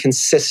really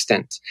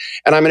consistent,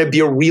 and I'm going to be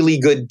a really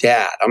good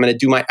dad. I'm going to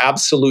do my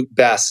absolute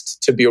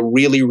best to be a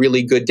really,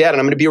 really good dad.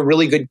 And I'm going to be a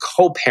really good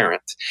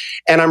co-parent.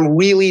 And I'm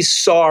really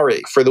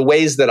sorry for the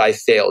ways that I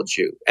failed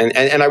you.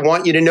 And I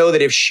want you to know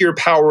that if sheer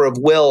power of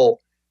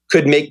will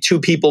could make 2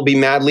 people be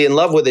madly in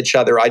love with each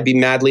other, I'd be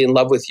madly in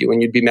love with you,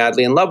 and you'd be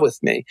madly in love with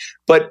me.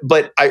 But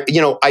I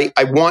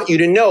want you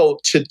to know,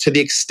 to the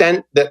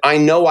extent that I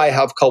know I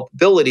have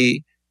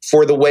culpability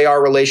for the way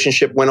our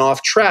relationship went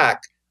off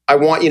track, I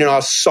want you to know how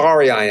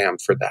sorry I am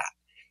for that.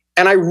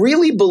 And I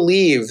really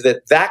believe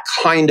that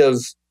kind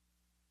of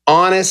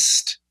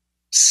honest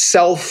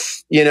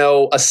self,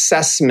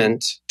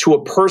 assessment to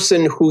a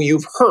person who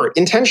you've hurt,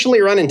 intentionally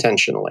or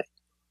unintentionally,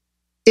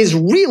 is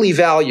really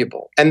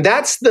valuable. And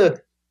that's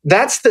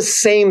the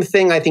same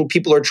thing I think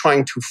people are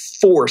trying to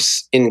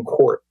force in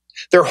court.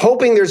 They're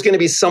hoping there's going to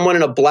be someone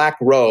in a black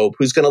robe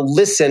who's going to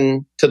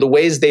listen to the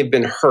ways they've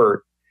been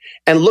hurt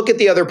and look at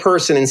the other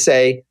person and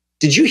say,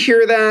 "Did you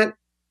hear that?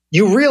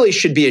 you really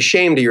should be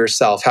ashamed of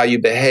yourself, how you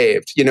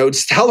behaved.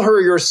 Just tell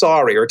her you're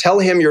sorry or tell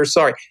him you're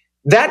sorry.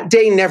 That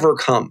day never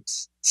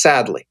comes,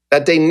 sadly.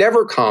 That day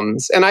never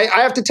comes. And I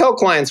have to tell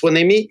clients when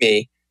they meet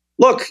me,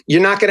 look,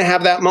 you're not going to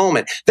have that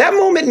moment. That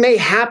moment may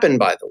happen,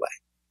 by the way.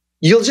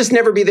 You'll just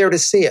never be there to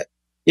see it.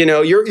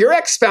 Your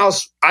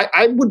ex-spouse,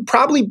 I would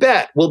probably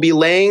bet, will be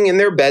laying in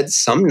their bed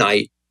some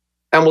night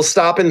and will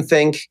stop and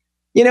think,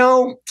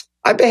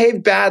 I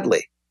behaved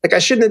badly. Like I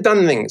shouldn't have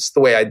done things the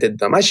way I did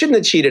them. I shouldn't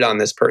have cheated on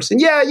this person.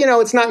 Yeah,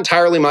 it's not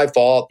entirely my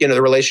fault.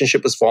 The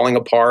relationship was falling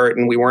apart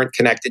and we weren't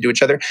connected to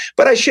each other.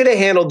 But I should have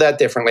handled that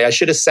differently. I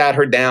should have sat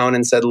her down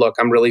and said, look,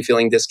 I'm really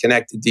feeling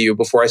disconnected to you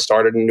before I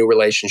started a new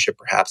relationship,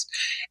 perhaps.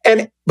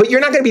 But you're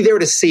not going to be there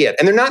to see it.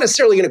 And they're not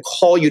necessarily going to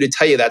call you to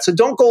tell you that. So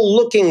don't go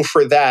looking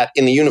for that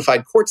in the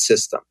unified court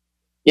system.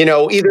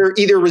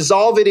 Either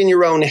resolve it in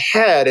your own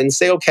head and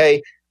say,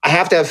 okay, I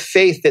have to have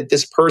faith that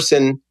this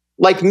person,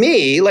 like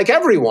me, like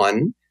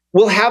everyone,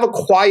 will have a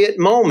quiet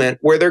moment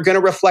where they're going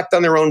to reflect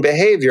on their own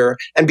behavior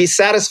and be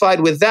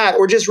satisfied with that,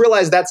 or just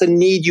realize that's a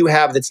need you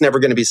have that's never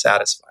going to be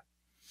satisfied.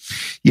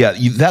 Yeah,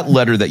 that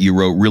letter that you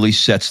wrote really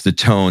sets the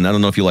tone. I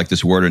don't know if you like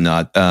this word or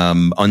not.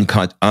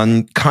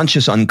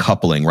 Unconscious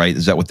uncoupling, right?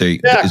 Is that what the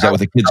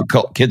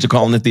kids are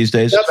calling it these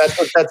days? Yeah,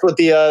 that's what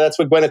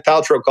Gwyneth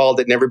Paltrow called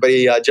it, and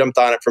everybody jumped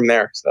on it from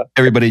there. So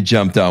everybody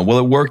jumped on. Well,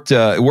 it worked.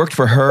 It worked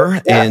for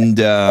her, and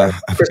I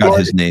forgot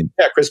his name.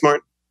 Yeah, Chris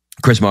Martin.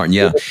 Chris Martin,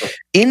 yeah.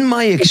 In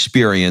my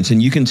experience,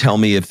 and you can tell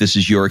me if this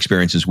is your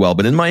experience as well,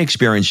 but in my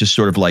experience, just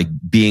sort of like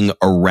being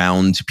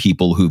around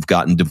people who've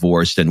gotten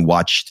divorced and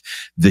watched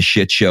the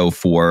shit show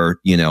for,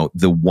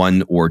 the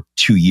 1 or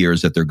 2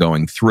 years that they're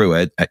going through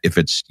it, if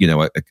it's,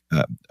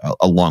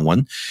 a long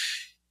one,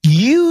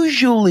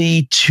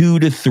 usually 2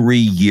 to 3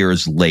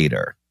 years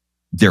later,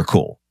 they're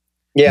cool.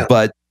 Yeah.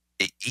 But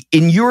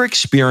in your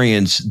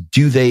experience,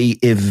 do they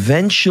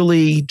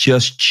eventually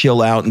just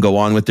chill out and go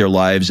on with their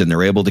lives and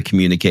they're able to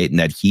communicate and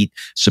that heat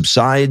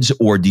subsides,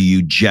 or do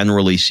you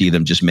generally see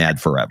them just mad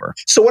forever?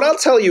 So what I'll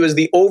tell you is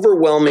the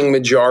overwhelming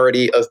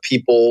majority of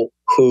people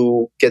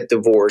who get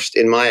divorced,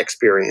 in my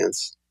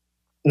experience,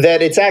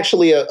 that it's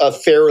actually a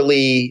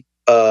fairly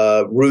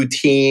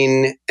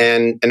routine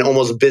and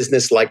almost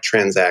business-like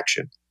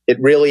transaction. It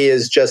really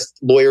is just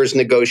lawyers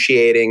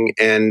negotiating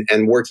and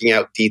working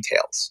out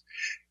details.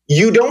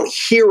 You don't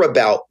hear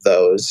about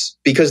those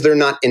because they're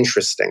not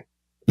interesting.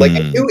 Like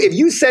if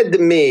you said to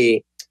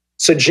me,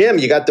 so Jim,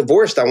 you got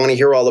divorced, I want to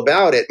hear all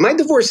about it. My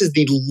divorce is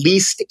the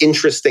least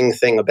interesting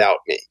thing about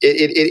me.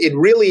 It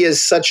really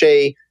is such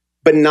a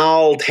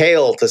banal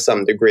tale to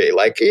some degree.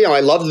 Like, I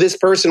loved this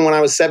person when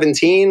I was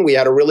 17. We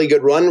had a really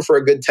good run for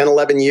a good 10,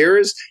 11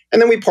 years. And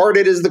then we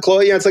parted as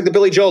it's like the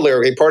Billy Joel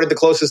lyric. We parted the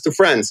closest of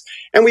friends.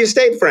 And we've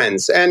stayed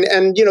friends. And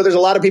there's a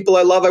lot of people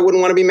I love I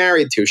wouldn't want to be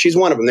married to. She's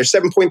one of them. There's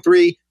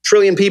 7.3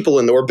 trillion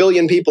people or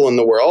billion people in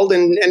the world.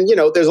 And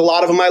there's a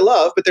lot of them I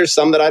love, but there's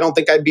some that I don't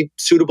think I'd be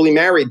suitably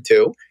married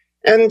to.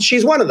 And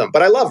she's one of them,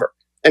 but I love her.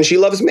 And she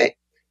loves me.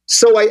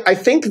 So I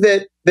think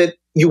that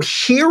you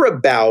hear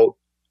about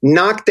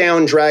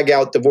knockdown, drag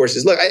out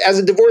divorces. Look, as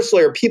a divorce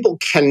lawyer, people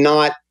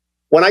cannot,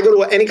 when I go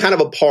to any kind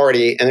of a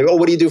party and they go,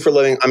 what do you do for a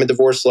living? I'm a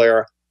divorce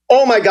lawyer.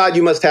 Oh my God,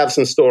 you must have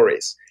some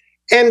stories.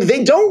 And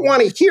they don't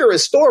want to hear a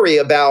story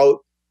about,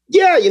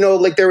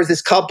 like there was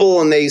this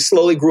couple and they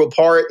slowly grew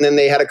apart and then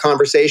they had a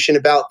conversation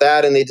about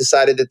that and they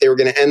decided that they were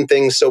going to end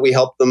things. So we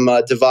helped them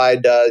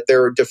divide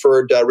their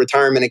deferred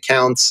retirement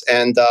accounts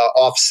and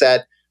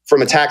offset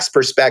from a tax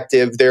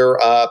perspective their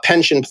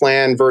pension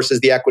plan versus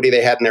the equity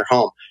they had in their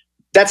home.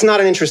 That's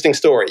not an interesting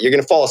story. You're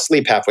going to fall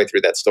asleep halfway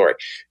through that story.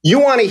 You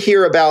want to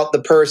hear about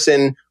the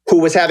person who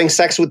was having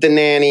sex with the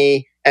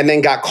nanny and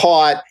then got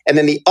caught, and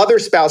then the other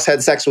spouse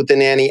had sex with the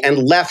nanny and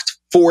left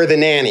for the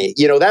nanny.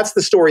 That's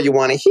the story you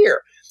want to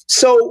hear.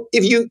 So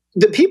the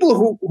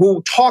people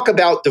who talk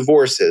about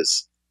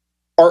divorces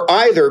are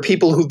either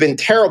people who've been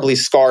terribly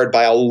scarred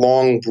by a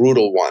long,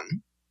 brutal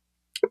one,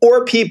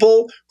 or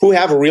people who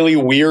have really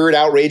weird,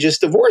 outrageous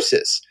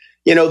divorces.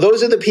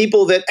 Those are the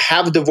people that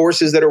have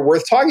divorces that are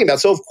worth talking about.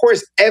 So, of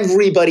course,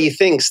 everybody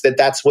thinks that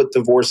that's what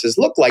divorces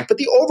look like. But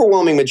the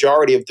overwhelming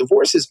majority of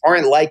divorces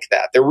aren't like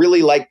that. They're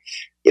really like,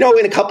 in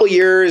a couple of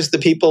years, the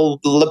people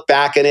look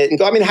back at it and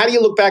go, how do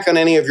you look back on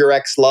any of your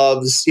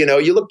ex-loves?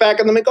 You look back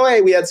on them and go, hey,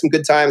 we had some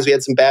good times. We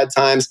had some bad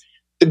times.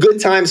 The good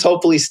times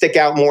hopefully stick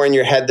out more in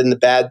your head than the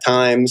bad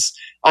times.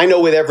 I know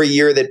with every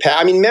year that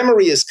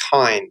memory is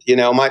kind.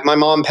 My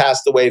mom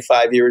passed away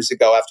 5 years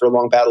ago after a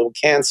long battle with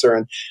cancer.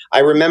 And I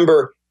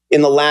remember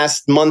in the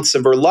last months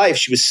of her life,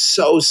 she was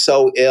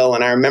so ill.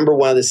 And I remember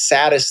one of the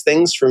saddest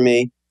things for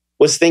me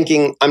was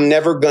thinking, I'm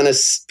never going to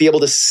be able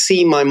to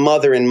see my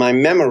mother in my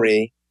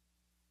memory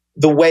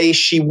the way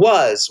she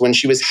was when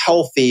she was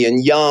healthy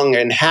and young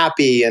and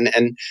happy. And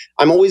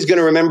I'm always going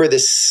to remember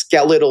this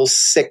skeletal,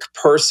 sick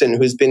person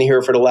who's been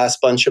here for the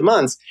last bunch of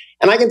months.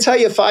 And I can tell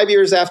you 5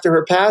 years after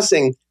her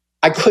passing,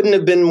 I couldn't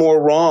have been more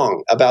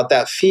wrong about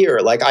that fear.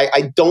 Like,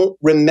 I don't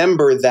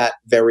remember that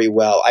very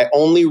well. I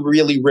only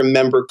really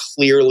remember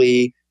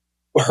clearly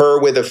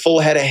her with a full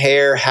head of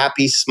hair,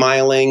 happy,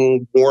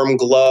 smiling, warm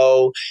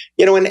glow.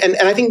 And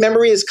I think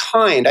memory is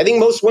kind. I think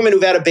most women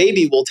who've had a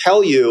baby will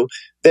tell you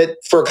that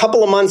for a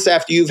couple of months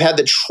after you've had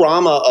the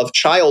trauma of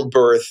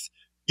childbirth,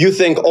 you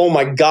think, oh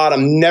my God,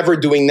 I'm never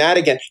doing that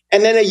again.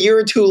 And then a year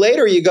or two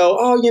later, you go,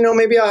 oh,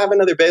 maybe I'll have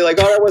another baby. Like,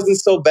 oh, that wasn't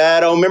so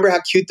bad. Oh, remember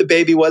how cute the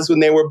baby was when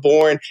they were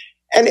born.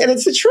 And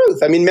it's the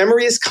truth. I mean,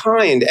 memory is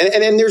kind.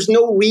 And there's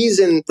no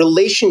reason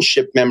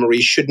relationship memory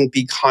shouldn't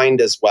be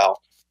kind as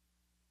well.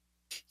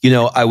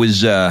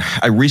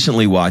 I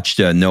recently watched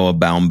Noah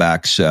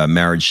Baumbach's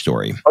Marriage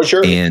Story. Oh,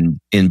 sure. And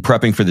in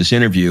prepping for this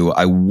interview,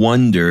 I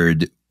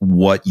wondered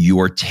what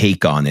your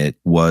take on it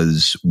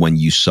was when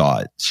you saw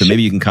it. So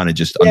maybe you can kind of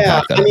just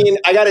unpack that. I mean,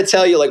 I got to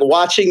tell you, like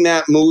watching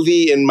that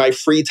movie in my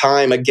free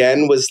time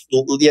again was,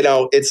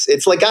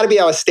 it's like got to be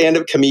how a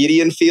stand-up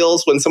comedian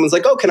feels when someone's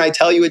like, oh, can I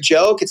tell you a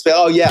joke? It's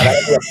oh yeah,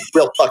 that'll be a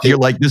real fucking. You're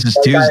like, this is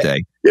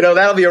Tuesday.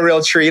 That'll be a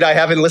real treat. I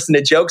haven't listened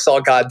to jokes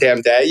all goddamn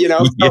day, So,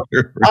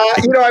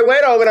 right. I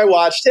went home and I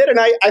watched it,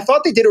 and I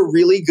thought they did a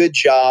really good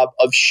job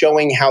of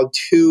showing how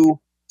two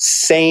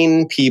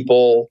sane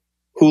people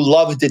who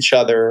loved each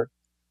other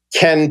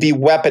can be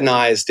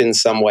weaponized in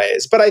some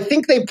ways. But I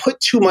think they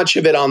put too much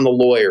of it on the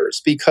lawyers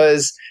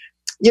because,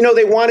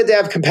 they wanted to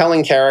have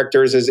compelling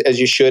characters as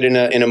you should in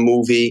a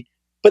movie.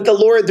 But the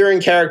Laura Dern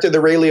character,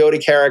 the Ray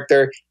Liotta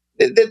character,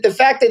 the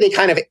fact that they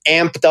kind of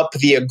amped up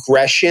the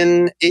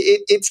aggression,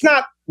 it's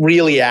not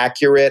really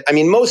accurate. I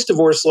mean, most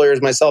divorce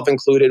lawyers, myself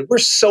included, we're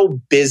so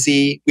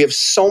busy. We have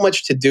so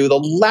much to do. The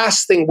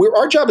last thing,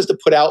 our job is to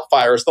put out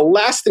fires. The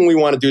last thing we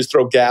want to do is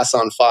throw gas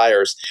on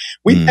fires.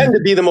 We tend to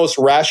be the most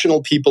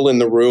rational people in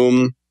the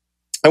room,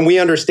 and we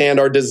understand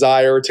our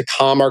desire to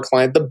calm our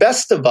client. The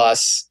best of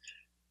us,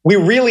 we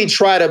really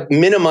try to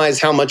minimize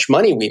how much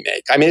money we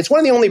make. I mean, it's one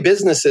of the only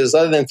businesses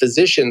other than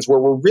physicians where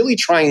we're really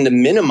trying to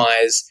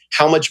minimize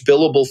how much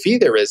billable fee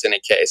there is in a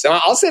case. And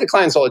I'll say to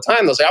clients all the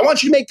time, they'll say, I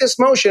want you to make this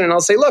motion. And I'll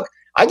say, look,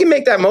 I can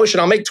make that motion.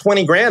 I'll make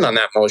 20 grand on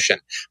that motion.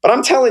 But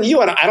I'm telling you,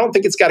 I don't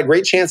think it's got a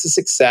great chance of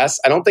success.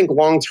 I don't think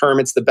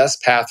long-term it's the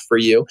best path for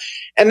you.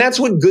 And that's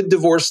what good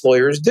divorce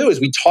lawyers do, is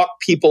we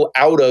talk people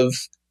out of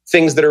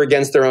things that are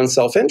against their own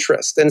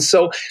self-interest. And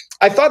so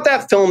I thought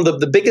that film,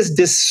 the biggest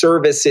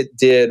disservice it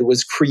did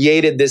was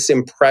created this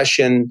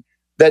impression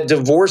that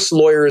divorce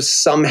lawyers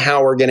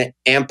somehow are going to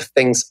amp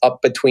things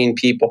up between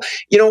people,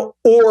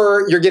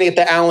 or you're going to get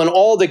the Alan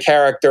Alda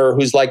character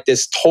who's like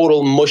this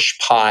total mush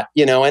pot,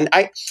 and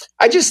I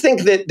just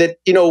think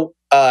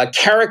that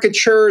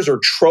caricatures or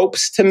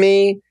tropes to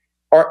me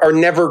are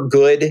never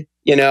good.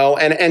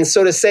 And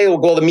so to say,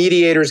 well, the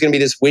mediator is going to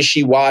be this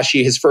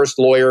wishy-washy, his first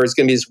lawyer is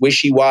going to be this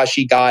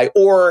wishy-washy guy,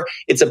 or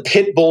it's a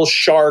pit bull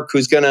shark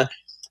who's going to,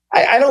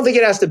 I don't think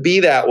it has to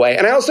be that way.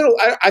 And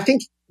I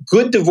think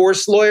good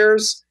divorce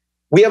lawyers,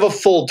 we have a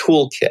full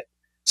toolkit.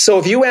 So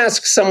if you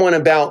ask someone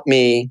about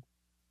me,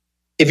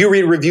 if you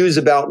read reviews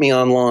about me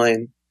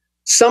online,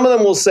 some of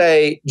them will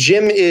say,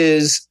 Jim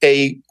is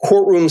a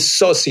courtroom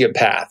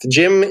sociopath.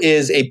 Jim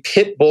is a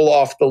pit bull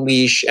off the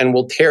leash and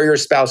will tear your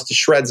spouse to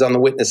shreds on the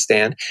witness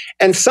stand.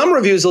 And some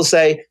reviews will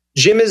say,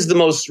 Jim is the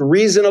most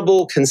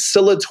reasonable,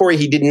 conciliatory.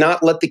 He did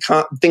not let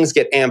things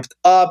get amped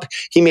up.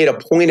 He made a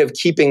point of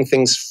keeping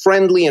things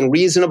friendly and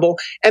reasonable.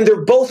 And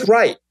they're both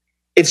right.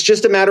 It's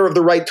just a matter of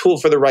the right tool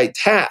for the right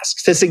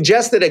task. To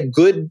suggest that a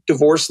good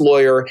divorce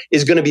lawyer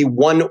is going to be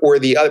one or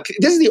the other.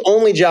 This is the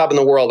only job in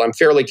the world, I'm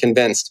fairly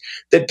convinced,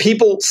 that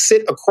people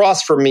sit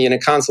across from me in a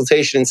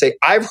consultation and say,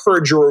 I've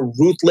heard you're a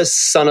ruthless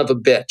son of a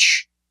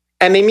bitch.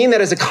 And they mean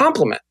that as a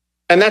compliment.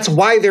 And that's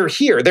why they're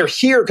here. They're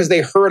here because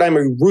they heard I'm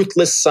a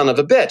ruthless son of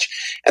a bitch.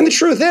 And the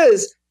truth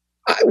is,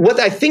 what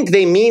I think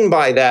they mean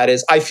by that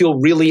is I feel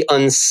really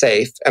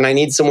unsafe and I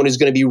need someone who's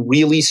going to be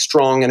really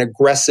strong and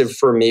aggressive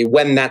for me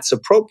when that's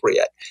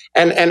appropriate.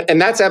 And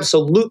that's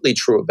absolutely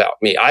true about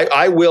me.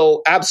 I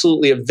will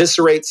absolutely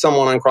eviscerate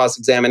someone on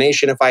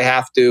cross-examination if I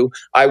have to.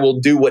 I will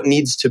do what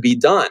needs to be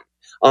done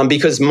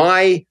because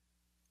my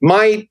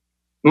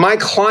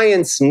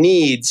client's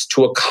needs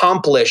to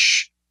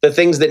accomplish the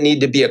things that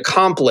need to be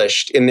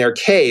accomplished in their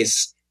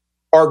case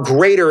are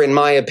greater, in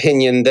my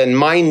opinion, than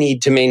my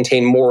need to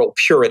maintain moral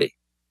purity.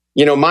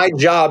 My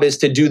job is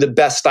to do the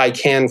best I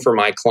can for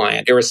my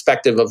client,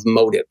 irrespective of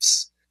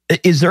motives.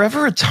 Is there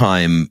ever a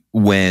time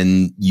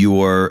when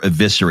you're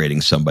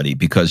eviscerating somebody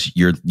because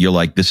you're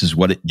like, this is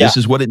what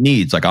it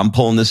needs? Like, I'm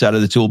pulling this out of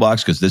the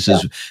toolbox because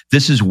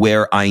this is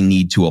where I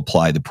need to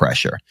apply the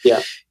pressure.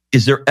 Yeah.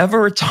 Is there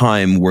ever a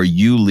time where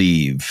you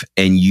leave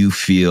and you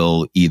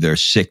feel either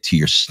sick to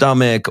your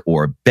stomach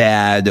or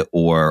bad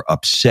or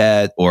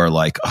upset or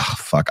like, oh,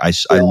 fuck, I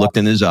looked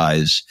in his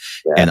eyes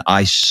and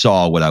I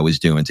saw what I was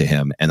doing to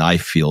him and I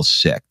feel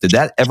sick? Did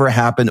that ever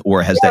happen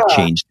or has that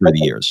changed through the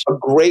years? A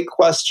great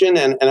question.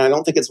 And I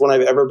don't think it's one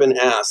I've ever been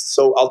asked.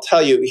 So I'll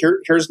tell you,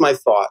 here's my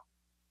thought.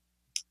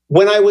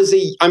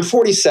 I'm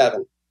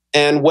 47.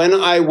 And when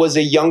I was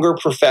a younger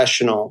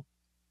professional,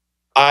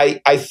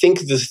 I think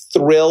the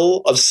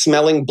thrill of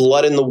smelling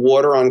blood in the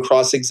water on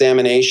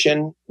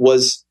cross-examination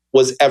was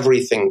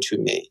everything to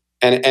me.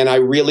 And I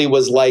really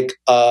was like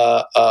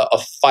a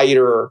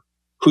fighter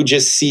who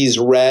just sees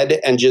red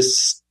and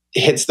just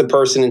hits the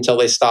person until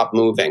they stop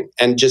moving,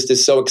 and just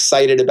is so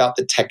excited about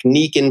the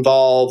technique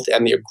involved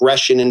and the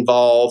aggression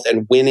involved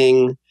and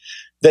winning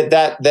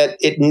that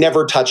it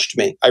never touched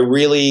me. I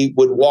really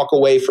would walk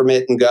away from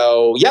it and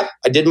go, yep,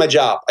 I did my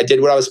job. I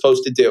did what I was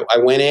supposed to do. I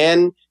went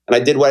in and I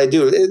did what I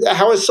do.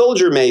 How a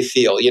soldier may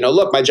feel,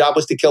 look, my job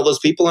was to kill those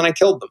people and I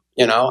killed them,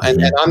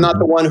 and I'm not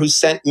the one who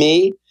sent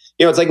me.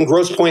 It's like in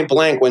Grosse Point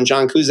Blank when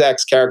John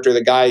Cusack's character,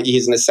 the guy,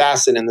 he's an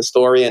assassin in the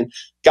story, and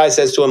guy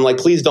says to him, like,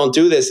 please don't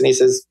do this. And he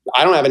says,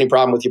 I don't have any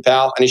problem with you,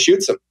 pal. And he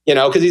shoots him,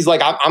 because he's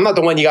like, I'm not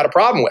the one you got a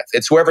problem with.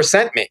 It's whoever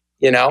sent me,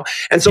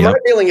 And so my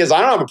feeling is,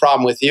 I don't have a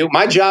problem with you.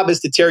 My job is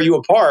to tear you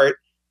apart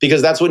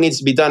because that's what needs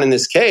to be done in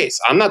this case.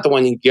 I'm not the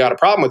one you got a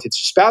problem with. It's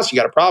your spouse you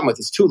got a problem with.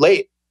 It's too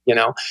late,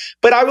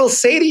 But I will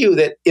say to you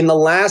that in the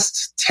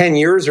last 10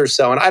 years or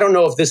so, and I don't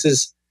know if this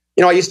is,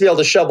 I used to be able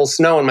to shovel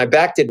snow and my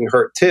back didn't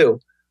hurt too.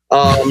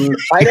 I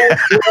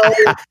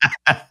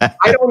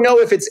don't know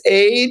if it's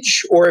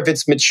age or if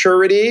it's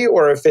maturity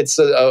or if it's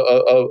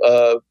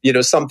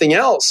something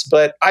else.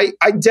 But I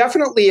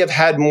definitely have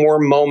had more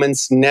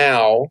moments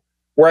now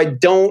where I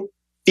don't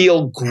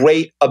feel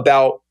great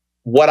about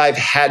what I've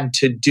had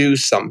to do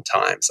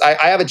sometimes.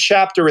 I have a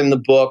chapter in the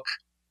book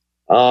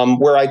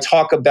where I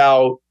talk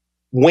about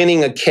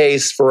winning a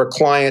case for a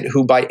client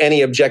who, by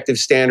any objective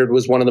standard,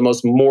 was one of the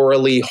most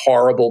morally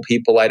horrible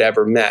people I'd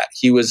ever met.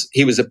 He was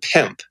a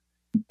pimp.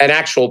 An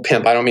actual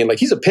pimp. I don't mean like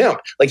he's a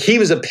pimp. Like he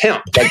was a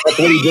pimp. Like that's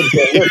what he did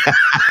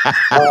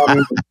for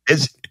a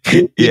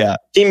living.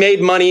 He made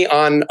money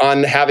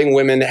on having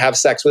women have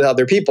sex with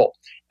other people,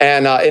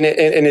 and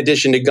in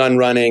addition to gun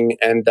running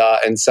and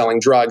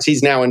selling drugs.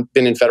 He's now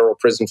been in federal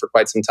prison for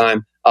quite some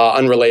time,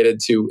 unrelated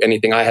to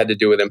anything I had to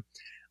do with him.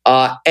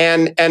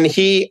 And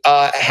he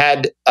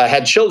had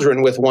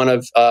children with one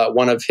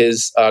of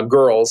his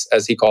girls,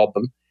 as he called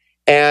them.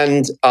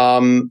 And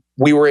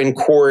we were in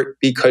court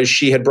because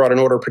she had brought an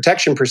order of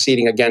protection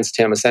proceeding against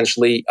him,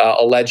 essentially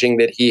alleging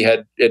that he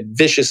had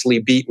viciously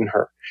beaten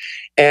her.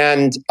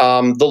 And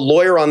the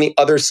lawyer on the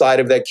other side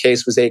of that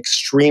case was an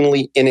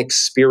extremely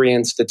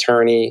inexperienced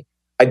attorney.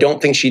 I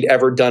don't think she'd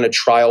ever done a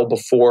trial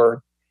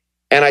before.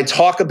 And I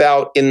talk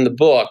about in the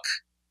book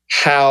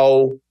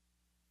how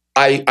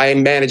I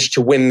managed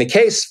to win the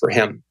case for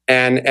him.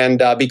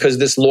 And because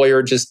this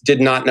lawyer just did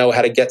not know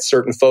how to get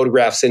certain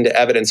photographs into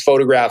evidence,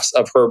 photographs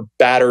of her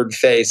battered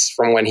face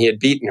from when he had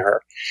beaten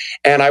her.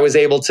 And I was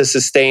able to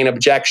sustain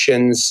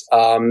objections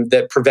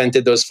that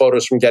prevented those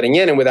photos from getting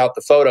in. And without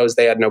the photos,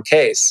 they had no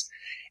case.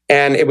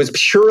 And it was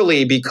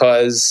purely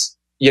because,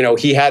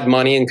 he had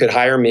money and could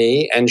hire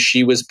me, and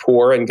she was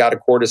poor and got a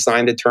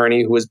court-assigned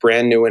attorney who was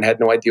brand new and had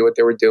no idea what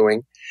they were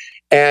doing.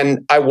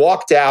 And I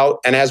walked out,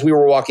 and as we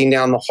were walking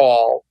down the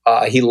hall,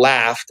 he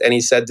laughed and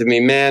he said to me,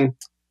 man,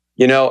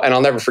 and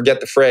I'll never forget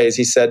the phrase.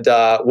 He said,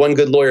 one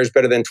good lawyer is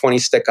better than 20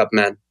 stick-up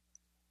men.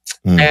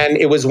 And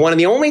it was one of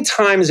the only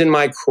times in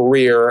my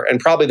career, and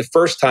probably the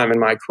first time in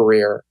my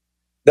career,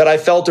 that I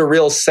felt a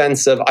real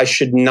sense of I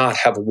should not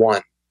have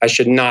won. I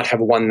should not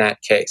have won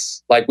that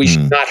case. Like we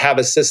should not have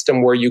a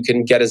system where you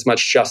can get as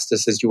much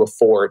justice as you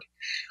afford.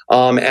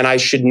 And I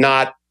should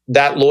not,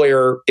 that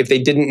lawyer, if they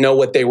didn't know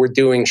what they were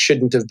doing,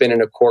 shouldn't have been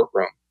in a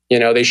courtroom.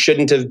 They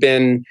shouldn't have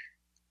been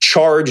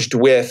charged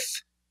with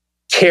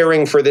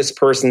caring for this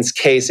person's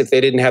case if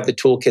they didn't have the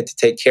toolkit to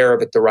take care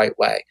of it the right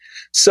way.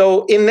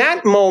 So in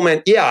that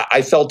moment,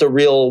 I felt a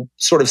real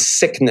sort of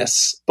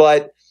sickness.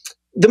 But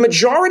the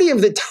majority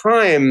of the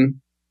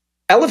time,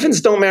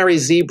 elephants don't marry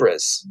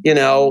zebras.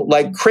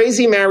 Like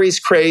crazy marries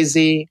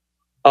crazy.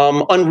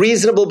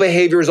 Unreasonable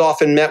behavior is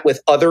often met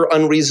with other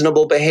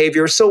unreasonable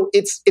behavior. So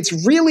it's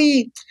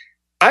really,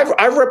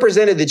 I've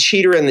represented the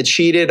cheater and the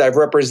cheated. I've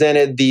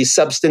represented the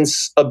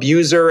substance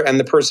abuser and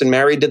the person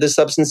married to the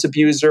substance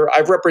abuser.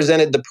 I've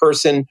represented the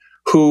person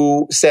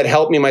who said,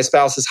 help me, my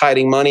spouse is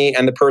hiding money,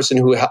 and the person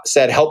who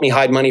said, help me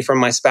hide money from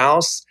my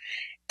spouse.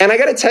 And I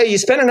got to tell you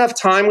spend enough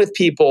time with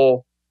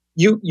people,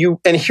 you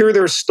and hear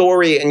their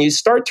story, and you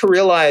start to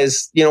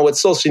realize, what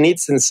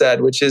Solzhenitsyn said,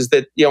 which is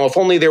that, if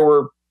only there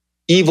were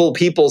evil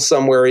people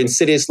somewhere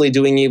insidiously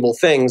doing evil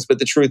things. But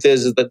the truth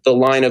is that the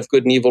line of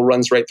good and evil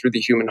runs right through the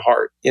human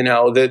heart.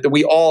 That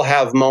we all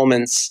have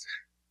moments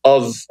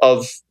of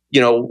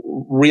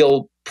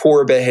real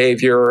poor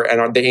behavior and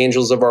are the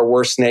angels of our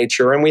worst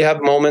nature. And we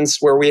have moments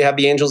where we have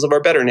the angels of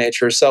our better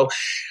nature. So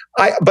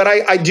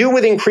I do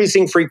with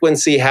increasing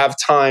frequency have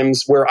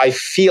times where I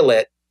feel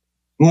it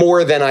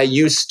more than I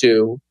used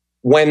to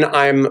when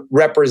I'm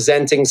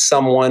representing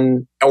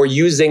someone or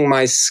using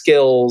my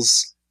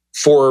skills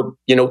for,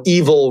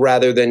 evil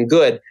rather than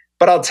good.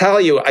 But I'll tell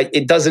you,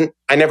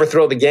 I never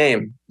throw the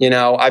game.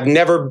 I've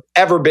never,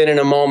 ever been in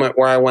a moment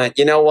where I went,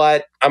 you know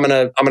what, I'm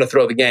going to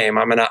throw the game.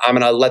 I'm going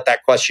to let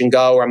that question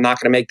go, or I'm not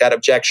going to make that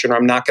objection, or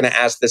I'm not going to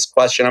ask this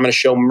question. I'm going to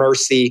show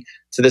mercy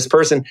to this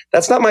person.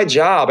 That's not my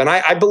job. And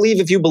I believe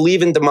if you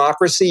believe in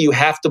democracy, you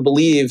have to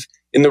believe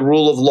in the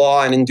rule of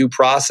law and in due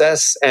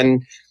process.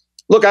 And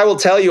look, I will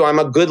tell you, I'm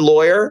a good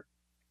lawyer,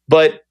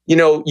 but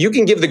you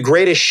can give the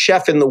greatest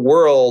chef in the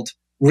world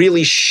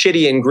really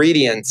shitty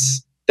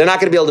ingredients they're not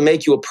going to be able to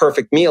make you a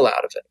perfect meal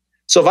out of it.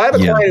 So if I have a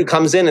client who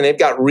comes in and they've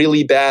got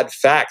really bad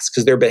facts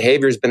because their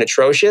behavior has been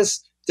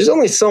atrocious, there's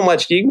only so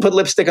much. You can put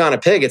lipstick on a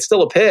pig. It's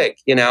still a pig,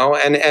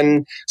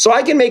 and so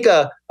I can make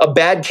a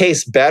bad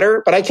case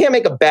better, but I can't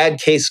make a bad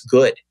case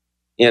good,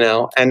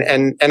 and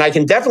I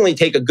can definitely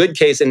take a good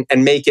case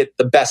and make it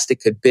the best it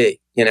could be,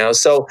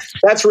 so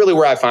that's really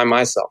where I find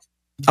myself.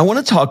 I want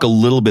to talk a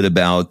little bit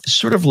about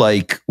sort of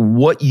like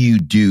what you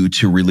do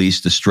to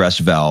release the stress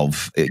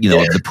valve,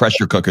 the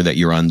pressure cooker that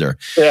you're under.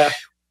 Yeah.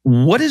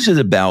 What is it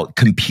about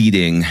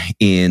competing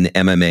in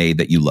MMA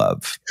that you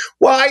love?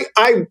 Well,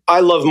 I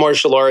love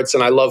martial arts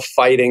and I love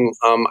fighting.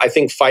 I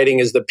think fighting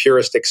is the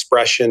purest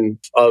expression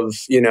of,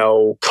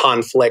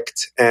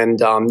 conflict. And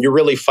you're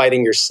really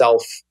fighting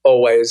yourself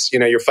always.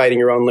 You're fighting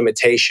your own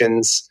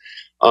limitations.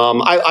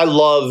 I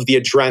love the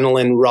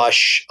adrenaline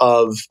rush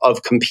of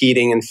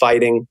competing and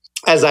fighting.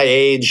 As I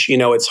age,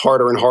 it's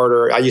harder and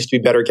harder. I used to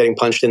be better at getting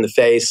punched in the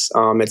face.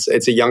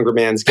 It's a younger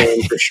man's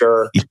game for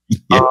sure.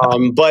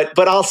 But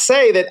I'll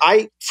say that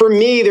for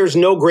me, there's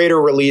no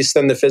greater release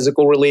than the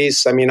physical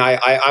release. I mean,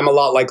 I'm a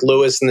lot like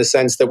Lewis in the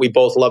sense that we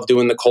both love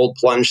doing the cold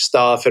plunge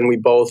stuff, and we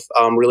both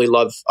really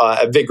love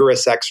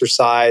vigorous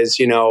exercise,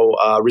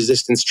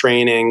 resistance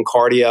training,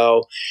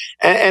 cardio,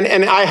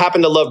 and I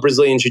happen to love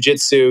Brazilian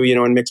jiu-jitsu,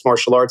 and mixed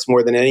martial arts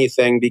more than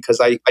anything because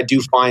I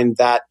do find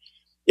that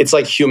it's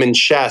like human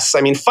chess.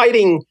 I mean,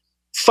 fighting,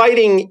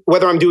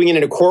 whether I'm doing it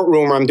in a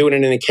courtroom or I'm doing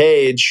it in a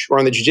cage or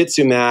on the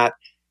jiu-jitsu mat,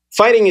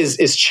 fighting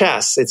is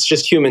chess. It's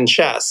just human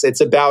chess. It's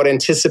about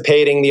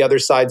anticipating the other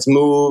side's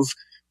move.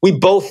 We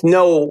both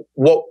know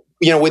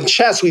with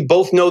chess, we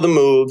both know the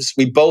moves.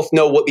 We both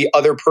know what the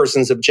other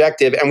person's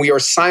objective, and we are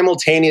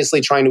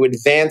simultaneously trying to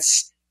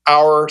advance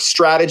our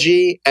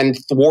strategy and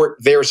thwart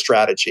their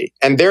strategy.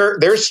 And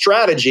their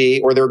strategy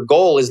or their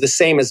goal is the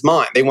same as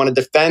mine. They want to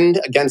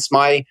defend against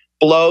my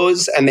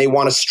blows and they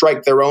want to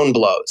strike their own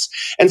blows.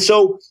 And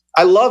so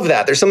I love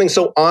that. There's something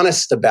so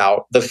honest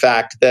about the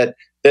fact that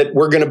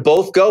we're going to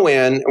both go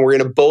in and we're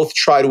going to both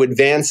try to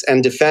advance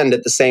and defend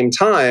at the same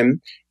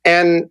time.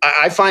 And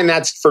I find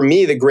that's for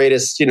me the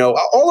greatest,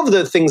 all of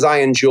the things I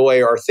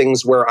enjoy are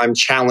things where I'm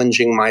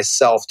challenging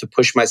myself to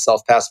push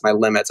myself past my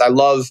limits. I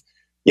love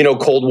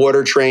cold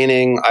water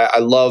training. I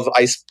love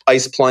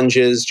ice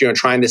plunges,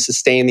 trying to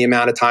sustain the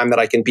amount of time that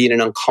I can be in an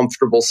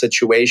uncomfortable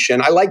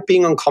situation. I like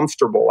being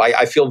uncomfortable.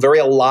 I feel very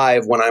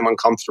alive when I'm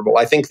uncomfortable.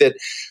 I think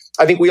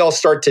we all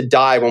start to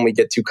die when we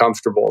get too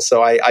comfortable.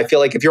 So I feel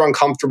like if you're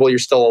uncomfortable, you're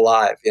still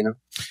alive,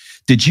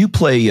 Did you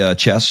play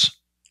chess?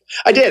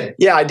 I did.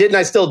 Yeah, I did. And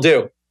I still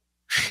do.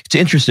 It's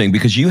interesting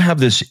because you have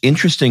this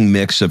interesting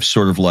mix of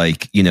sort of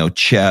like,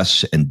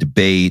 chess and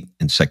debate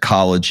and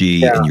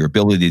psychology and your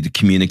ability to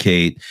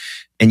communicate.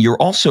 And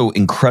you're also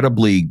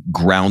incredibly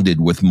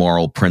grounded with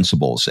moral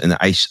principles. And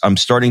I'm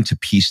starting to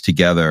piece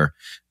together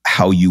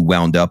how you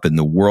wound up in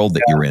the world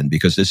that you're in,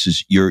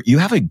 because you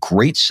have a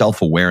great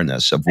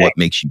self-awareness of what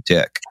makes you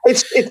tick.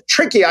 It's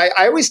tricky. I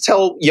always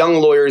tell young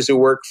lawyers who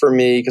work for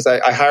me, because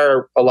I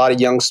hire a lot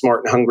of young,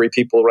 smart, and hungry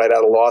people right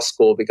out of law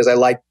school, because I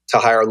like to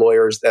hire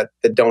lawyers that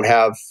don't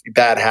have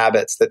bad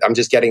habits, that I'm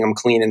just getting them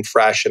clean and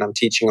fresh, and I'm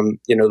teaching them,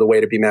 the way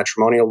to be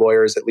matrimonial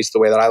lawyers, at least the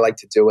way that I like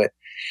to do it.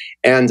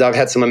 And I've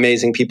had some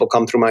amazing people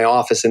come through my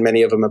office, and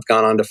many of them have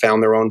gone on to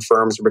found their own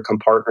firms or become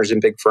partners in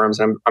big firms.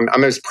 And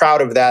I'm as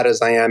proud of that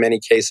as I am any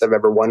case I've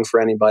ever won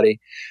for anybody.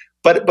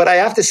 But I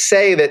have to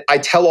say that I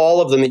tell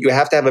all of them that you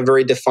have to have a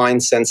very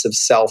defined sense of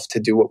self to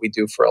do what we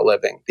do for a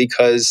living,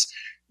 because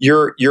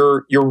you're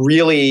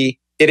really,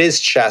 it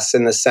is chess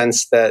in the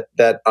sense that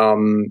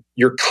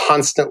you're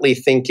constantly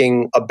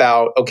thinking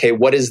about, okay,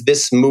 what is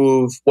this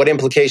move? What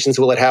implications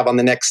will it have on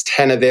the next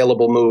 10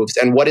 available moves?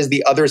 And what is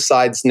the other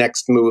side's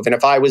next move? And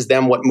if I was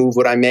them, what move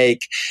would I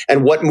make?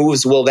 And what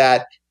moves will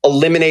that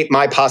eliminate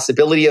my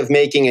possibility of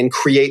making and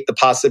create the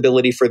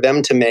possibility for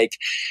them to make?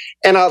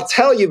 And I'll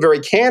tell you very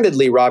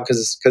candidly, Rob,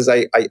 because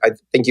I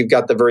think you've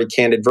got the very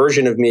candid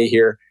version of me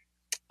here.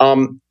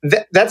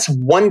 That's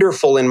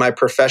wonderful in my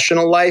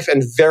professional life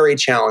and very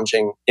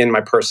challenging in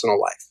my personal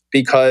life,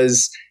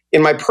 because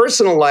in my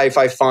personal life,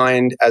 I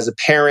find as a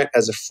parent,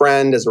 as a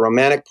friend, as a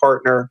romantic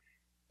partner,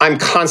 I'm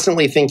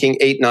constantly thinking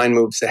 8-9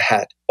 moves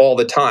ahead all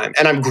the time.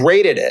 And I'm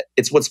great at it.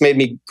 It's what's made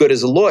me good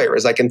as a lawyer,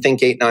 is I can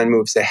think 8-9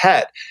 moves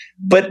ahead.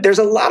 But there's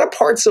a lot of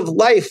parts of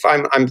life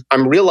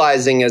I'm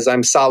realizing as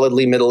I'm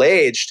solidly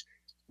middle-aged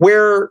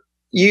where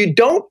you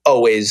don't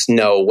always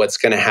know what's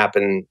going to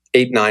happen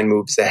 8-9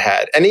 moves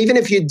ahead. And even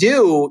if you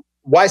do,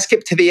 why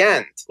skip to the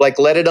end? Like,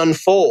 let it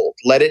unfold.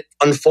 Let it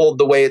unfold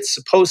the way it's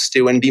supposed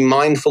to, and be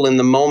mindful in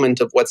the moment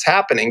of what's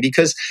happening.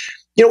 Because,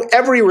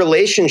 every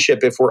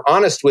relationship, if we're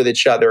honest with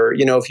each other,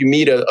 if you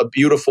meet a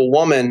beautiful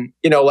woman,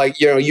 you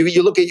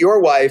look at your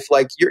wife,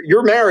 like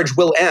your marriage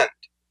will end.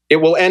 It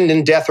will end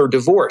in death or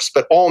divorce,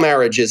 but all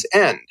marriages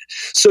end.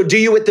 So do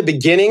you at the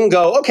beginning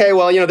go, okay,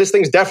 well, this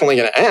thing's definitely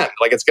going to end.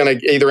 Like, it's going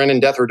to either end in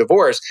death or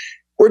divorce.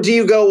 Or do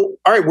you go,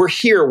 all right, we're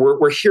here.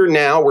 We're here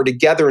now. We're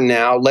together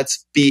now.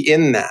 Let's be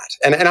in that.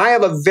 And I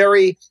have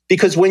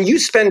because when you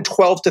spend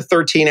 12 to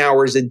 13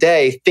 hours a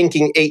day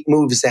thinking 8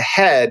 moves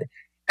ahead,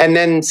 And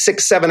then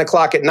 6, 7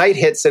 o'clock at night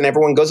hits and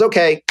everyone goes,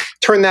 okay,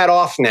 turn that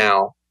off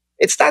now.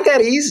 It's not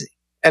that easy.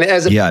 And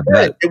as a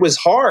parent, it was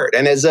hard.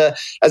 And as a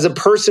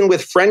person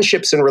with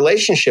friendships and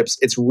relationships,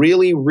 it's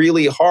really,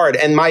 really hard.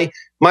 And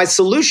my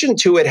solution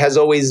to it has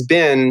always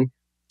been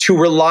to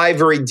rely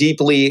very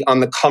deeply on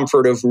the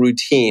comfort of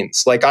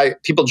routines. Like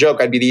people joke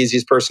I'd be the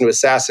easiest person to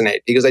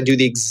assassinate because I do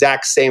the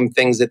exact same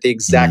things at the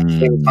exact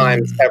same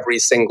times every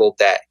single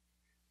day.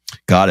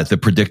 Got it. The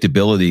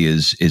predictability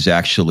is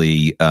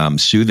actually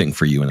soothing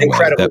for you in a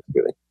Incredibly way.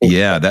 soothing.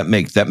 Yeah, that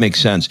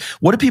makes sense.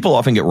 What do people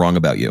often get wrong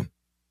about you?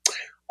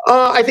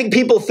 I think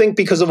people think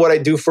because of what I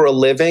do for a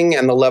living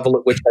and the level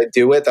at which I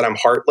do it that I'm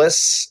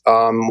heartless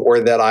or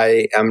that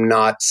I am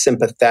not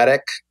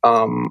sympathetic.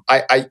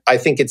 I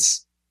think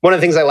it's one of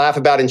the things I laugh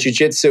about in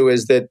jiu-jitsu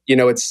is that,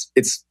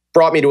 it's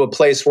brought me to a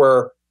place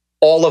where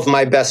all of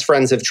my best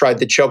friends have tried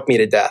to choke me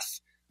to death.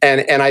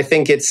 And I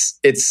think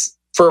it's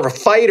for a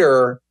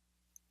fighter,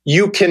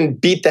 you can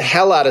beat the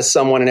hell out of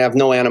someone and have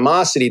no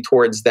animosity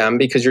towards them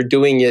because you're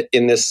doing it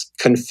in this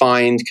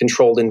confined,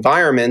 controlled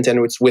environment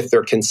and it's with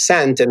their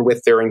consent and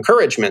with their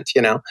encouragement,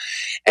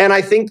 And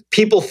I think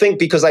people think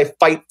because I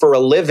fight for a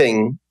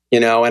living,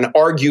 and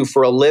argue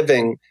for a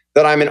living,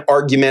 that I'm an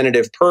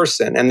argumentative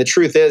person. And the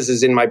truth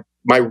is in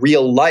my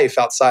real life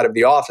outside of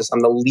the office,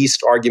 I'm the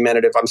least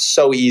argumentative. I'm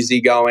so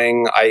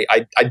easygoing.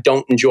 I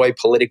don't enjoy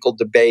political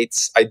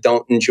debates. I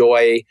don't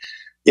enjoy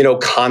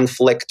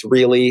conflict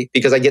really,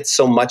 because I get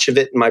so much of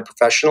it in my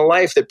professional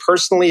life that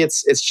personally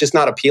it's just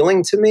not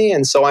appealing to me.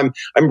 And so I'm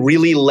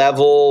really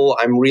level.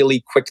 I'm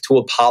really quick to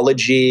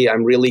apology.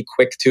 I'm really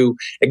quick to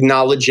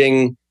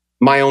acknowledging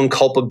my own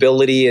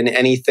culpability in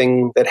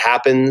anything that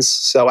happens.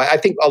 So I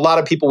think a lot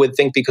of people would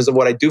think because of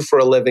what I do for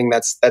a living,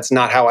 that's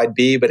not how I'd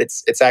be, but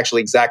it's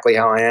actually exactly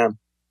how I am.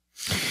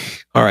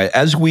 All right.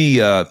 As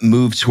we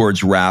move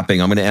towards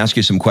wrapping, I'm going to ask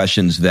you some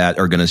questions that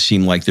are going to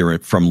seem like they're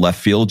from left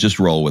field. Just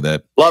roll with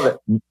it. Love it.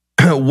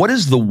 What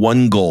is the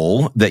one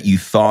goal that you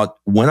thought,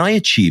 when I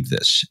achieve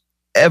this,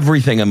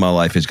 everything in my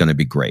life is going to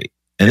be great?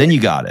 And then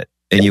you got it.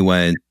 And you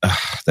went,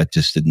 that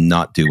just did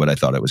not do what I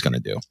thought it was going to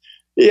do.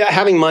 Yeah,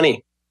 having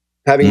money.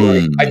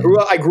 Money.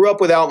 I grew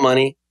up without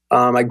money.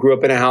 I grew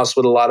up in a house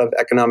with a lot of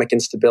economic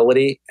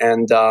instability,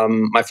 and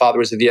my father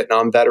was a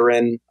Vietnam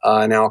veteran,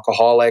 an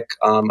alcoholic,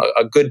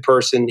 a good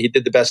person. He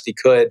did the best he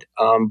could,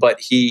 but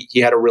he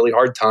had a really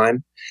hard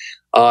time.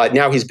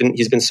 Now he's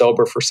been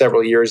sober for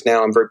several years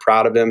now. I'm very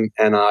proud of him,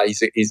 and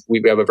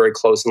we have a very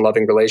close and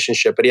loving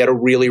relationship. But he had a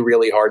really,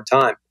 really hard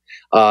time.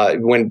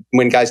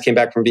 When guys came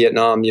back from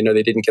Vietnam,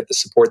 they didn't get the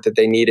support that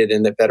they needed,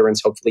 and that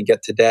veterans hopefully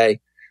get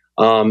today.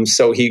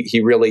 So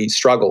he really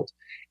struggled,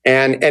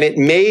 and it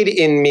made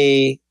in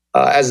me.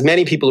 As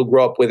many people who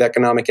grow up with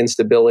economic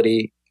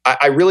instability,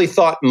 I really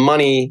thought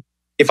money,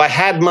 if I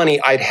had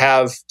money, I'd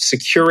have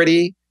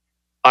security,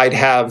 I'd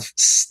have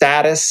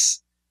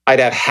status, I'd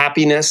have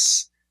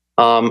happiness.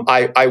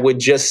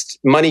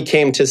 Money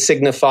came to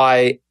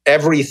signify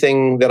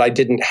everything that I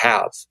didn't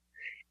have.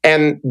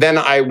 And then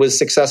I was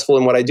successful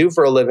in what I do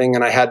for a living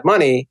and I had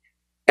money.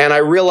 And I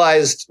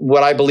realized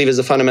what I believe is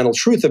a fundamental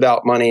truth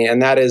about money,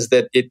 and that is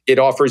that it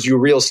offers you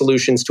real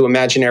solutions to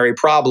imaginary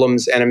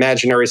problems and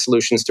imaginary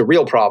solutions to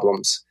real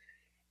problems.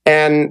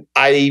 And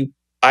I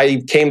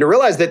came to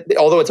realize that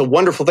although it's a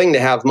wonderful thing to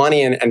have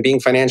money and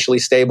being financially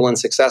stable and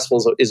successful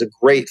is a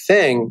great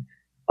thing,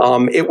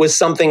 it was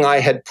something I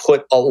had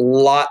put a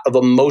lot of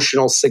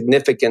emotional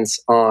significance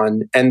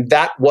on, and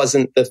that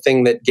wasn't the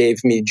thing that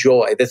gave me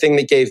joy. The thing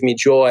that gave me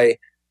joy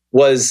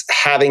was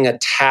having a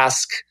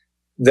task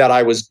that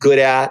I was good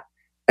at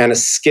and a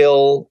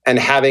skill and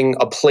having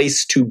a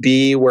place to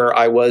be where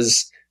I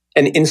was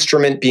an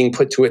instrument being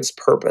put to its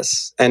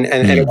purpose. And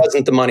it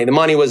wasn't the money. The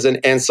money was an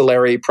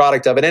ancillary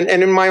product of it. And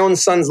in my own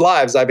son's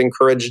lives, I've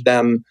encouraged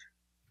them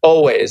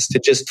always to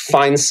just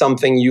find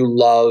something you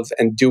love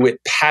and do it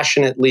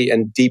passionately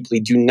and deeply.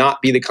 Do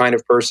not be the kind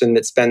of person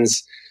that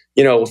spends,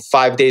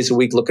 5 days a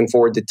week looking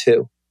forward to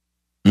 2.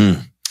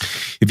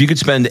 If you could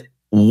spend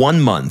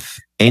 1 month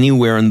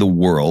anywhere in the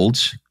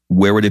world,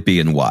 where would it be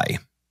and why?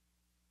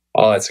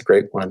 Oh, that's a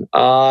great one.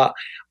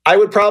 I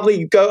would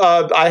probably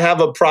go. I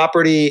have a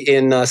property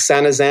in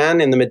Saint-Nazaire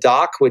in the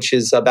Médoc, which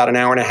is about an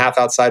hour and a half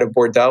outside of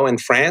Bordeaux in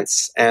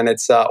France. And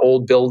it's an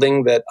old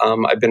building that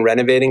I've been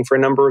renovating for a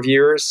number of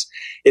years.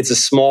 It's a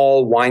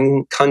small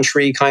wine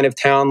country kind of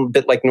town, a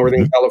bit like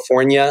Northern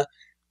California.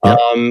 Yep.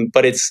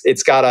 But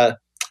it's got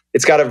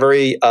a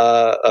very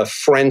a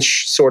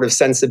French sort of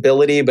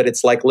sensibility, but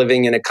it's like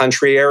living in a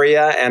country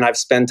area. And I've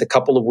spent a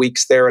couple of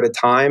weeks there at a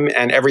time.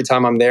 And every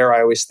time I'm there,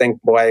 I always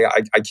think, boy,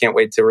 I can't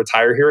wait to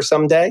retire here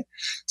someday.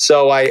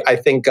 So I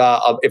think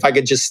if I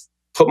could just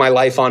put my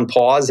life on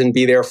pause and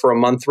be there for a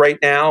month right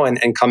now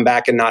and come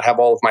back and not have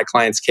all of my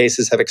clients'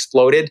 cases have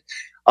exploded,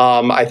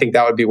 I think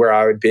that would be where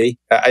I would be.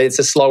 It's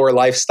a slower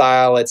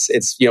lifestyle. It's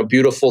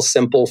beautiful,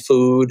 simple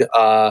food,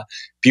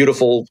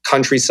 beautiful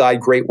countryside,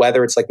 great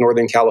weather. It's like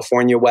Northern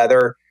California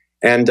weather.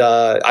 And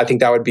I think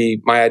that would be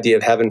my idea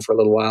of heaven for a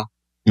little while.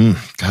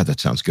 God, that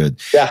sounds good.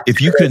 Yeah, if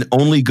you could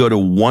only go to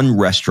one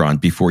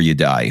restaurant before you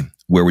die,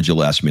 where would your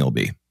last meal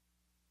be?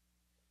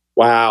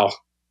 Wow.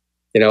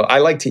 I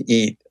like to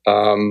eat.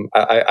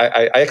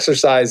 I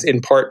exercise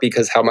in part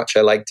because how much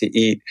I like to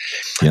eat.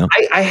 Yeah.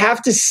 I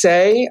have to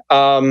say,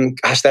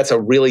 gosh, that's a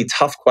really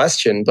tough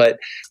question, but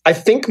I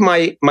think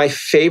my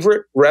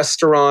favorite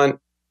restaurant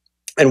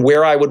and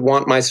where I would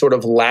want my sort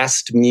of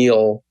last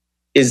meal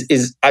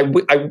is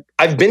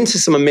I've been to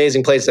some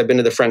amazing places. I've been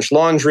to the French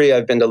Laundry.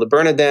 I've been to Le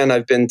Bernardin.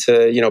 I've been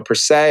to, Per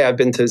Se. I've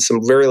been to some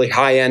really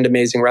high-end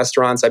amazing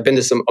restaurants. I've been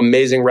to some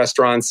amazing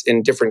restaurants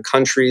in different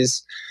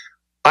countries.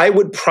 I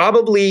would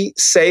probably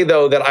say,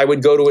 though, that I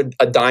would go to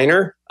a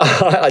diner,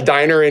 a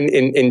diner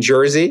in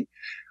Jersey,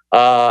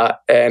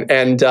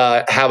 and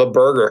have a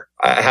burger.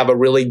 I have a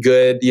really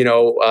good,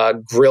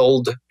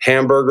 grilled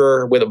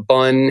hamburger with a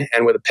bun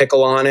and with a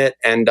pickle on it,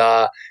 and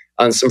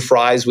on some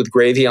fries with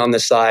gravy on the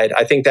side.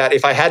 I think that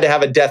if I had to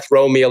have a death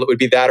row meal, it would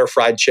be that or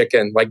fried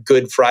chicken, like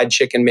good fried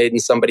chicken made in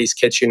somebody's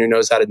kitchen who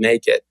knows how to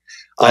make it.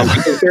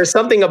 Because there's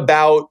something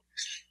about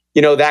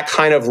that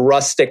kind of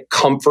rustic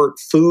comfort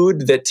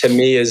food that to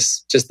me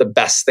is just the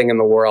best thing in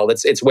the world.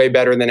 It's way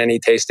better than any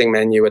tasting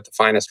menu at the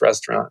finest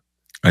restaurant.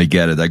 I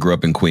get it. I grew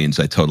up in Queens.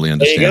 I totally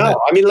understand. There you go. It.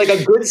 I mean, like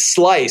a good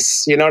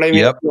slice. You know what I mean?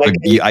 Yep. Like,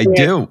 I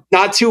do.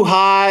 Not too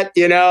hot.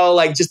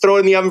 Like just throw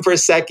it in the oven for a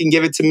second,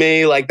 give it to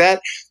me like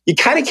that. You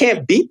kind of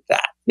can't beat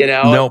that.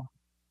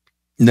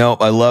 No,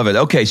 I love it.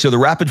 Okay, so the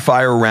rapid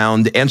fire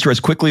round, answer as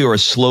quickly or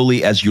as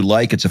slowly as you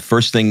like. It's the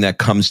first thing that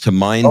comes to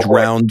mind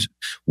round.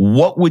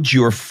 What would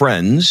your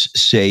friends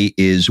say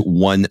is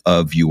one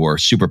of your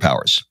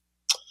superpowers?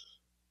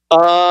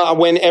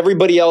 When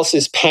everybody else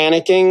is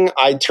panicking,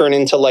 I turn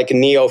into like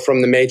Neo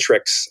from the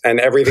Matrix and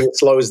everything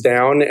slows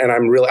down and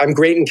I'm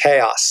great in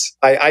chaos.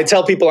 I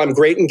tell people I'm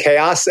great in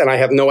chaos and I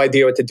have no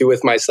idea what to do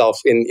with myself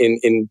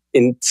in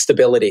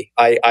stability.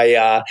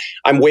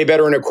 I'm way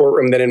better in a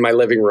courtroom than in my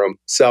living room.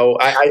 So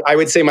I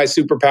would say my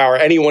superpower,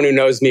 anyone who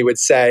knows me would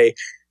say,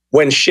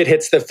 when shit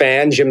hits the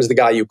fan, Jim's the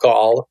guy you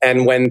call.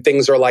 And when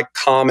things are like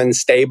calm and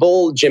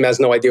stable, Jim has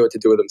no idea what to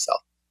do with himself.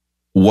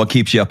 What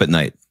keeps you up at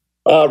night?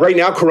 Right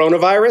now,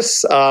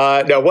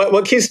 coronavirus. No,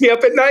 what keeps me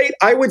up at night?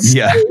 I would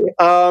say,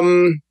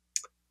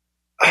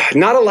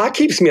 not a lot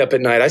keeps me up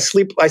at night. I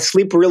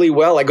sleep really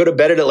well. I go to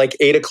bed at like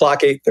 8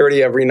 o'clock,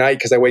 8:30 every night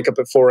because I wake up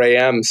at 4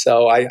 a.m.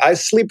 So I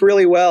sleep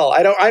really well.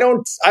 I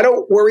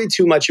don't worry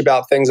too much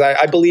about things.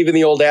 I believe in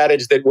the old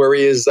adage that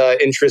worry is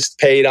interest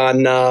paid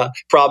on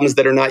problems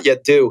that are not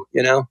yet due.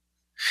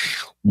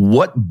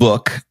 What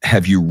book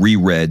have you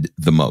reread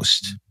the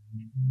most?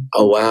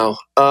 Oh, wow.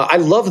 I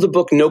love the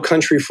book No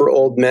Country for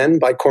Old Men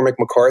by Cormac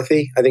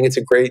McCarthy. I think it's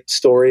a great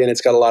story and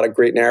it's got a lot of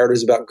great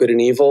narratives about good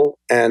and evil.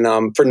 And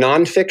for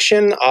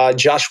nonfiction,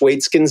 Josh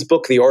Waitzkin's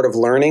book, The Art of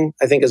Learning,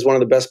 I think is one of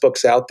the best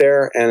books out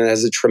there. And it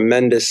has a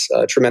tremendous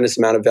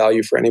amount of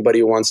value for anybody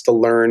who wants to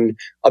learn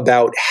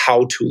about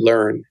how to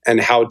learn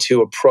and how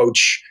to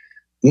approach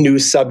new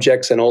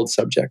subjects and old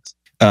subjects.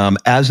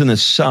 As an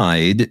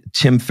aside,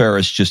 Tim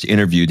Ferriss just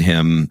interviewed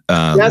him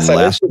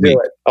last week.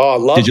 Oh, I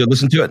love Did you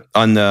listen to it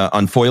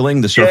on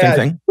foiling, the surfing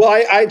thing? Well,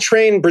 I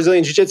train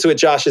Brazilian Jiu-Jitsu at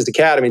Josh's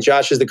Academy.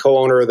 Josh is the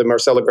co-owner of the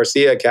Marcelo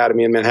Garcia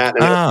Academy in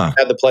Manhattan. I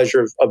had the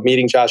pleasure of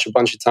meeting Josh a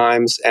bunch of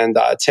times. And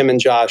Tim and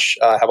Josh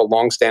have a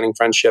long-standing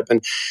friendship.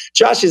 And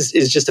Josh is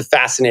just a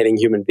fascinating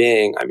human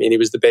being. I mean, he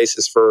was the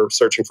basis for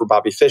Searching for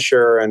Bobby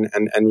Fischer, and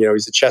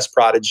he's a chess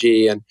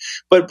prodigy.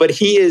 But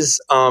he is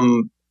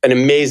an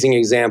amazing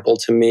example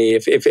to me.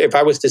 If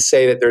I was to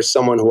say that there's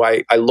someone who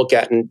I look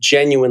at and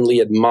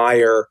genuinely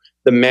admire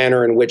the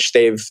manner in which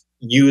they've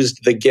used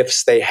the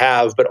gifts they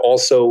have, but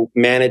also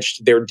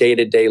managed their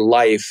day-to-day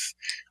life,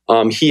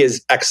 he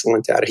is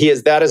excellent at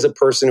it. That is a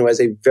person who has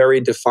a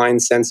very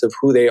defined sense of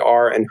who they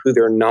are and who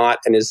they're not,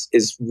 and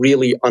is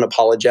really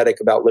unapologetic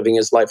about living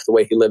his life the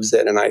way he lives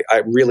it. And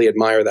I really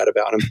admire that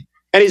about him.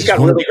 And he's got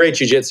really great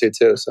jiu-jitsu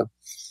too. So.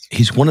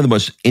 He's one of the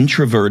most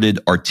introverted,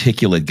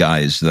 articulate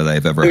guys that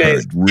I've ever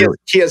heard. Really,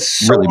 he has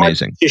so really much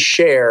to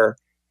share,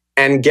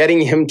 and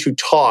getting him to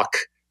talk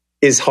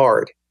is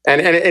hard.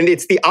 And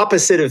it's the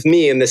opposite of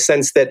me in the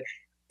sense that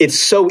it's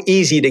so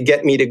easy to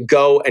get me to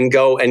go and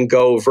go and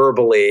go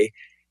verbally.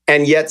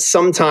 And yet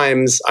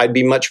sometimes I'd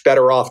be much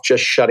better off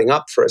just shutting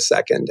up for a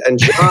second. And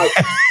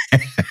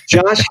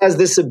Josh has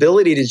this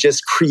ability to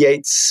just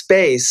create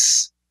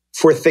space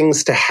for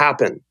things to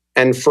happen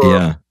and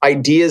for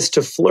ideas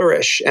to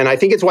flourish. And I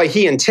think it's why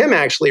he and Tim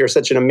actually are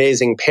such an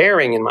amazing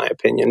pairing, in my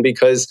opinion,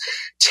 because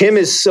Tim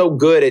is so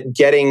good at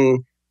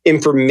getting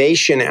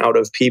information out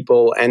of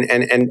people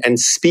and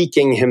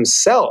speaking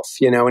himself,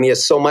 and he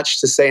has so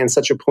much to say and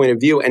such a point of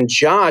view. And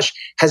Josh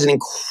has an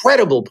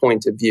incredible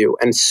point of view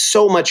and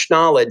so much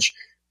knowledge,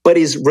 but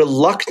is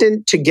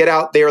reluctant to get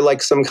out there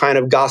like some kind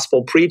of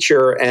gospel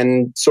preacher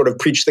and sort of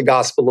preach the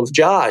gospel of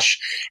Josh.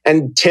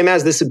 And Tim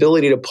has this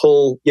ability to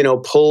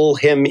pull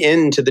him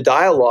into the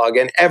dialogue.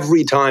 And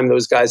every time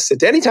those guys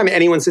anytime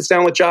anyone sits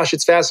down with Josh,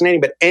 it's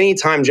fascinating. But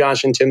anytime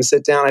Josh and Tim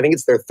sit down, I think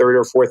it's their third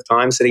or fourth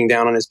time sitting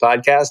down on his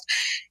podcast,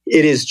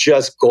 it is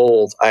just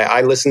gold.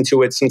 I listen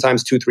to it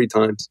sometimes 2-3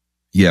 times.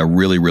 Yeah,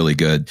 really, really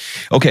good.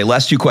 Okay,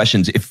 last two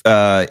questions.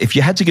 If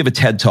you had to give a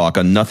TED talk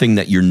on nothing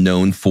that you're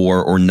known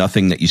for or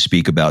nothing that you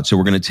speak about, so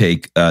we're going to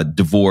take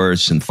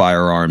divorce and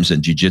firearms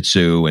and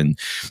jiu-jitsu and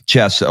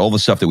chess, all the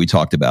stuff that we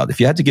talked about. If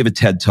you had to give a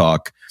TED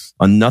talk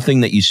on nothing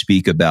that you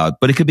speak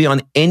about, but it could be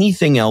on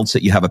anything else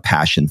that you have a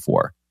passion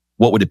for,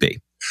 what would it be?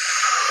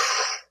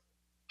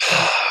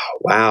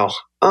 Wow.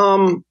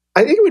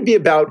 I think it would be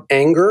about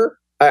anger.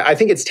 I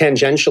think it's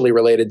tangentially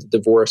related to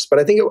divorce, but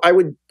I think I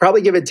would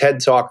probably give a TED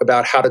talk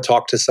about how to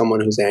talk to someone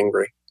who's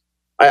angry.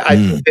 I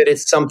think that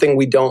it's something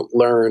we don't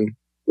learn.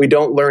 We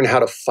don't learn how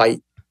to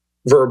fight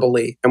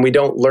verbally, and we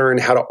don't learn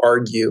how to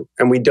argue,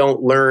 and we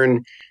don't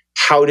learn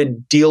how to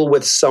deal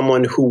with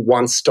someone who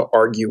wants to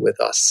argue with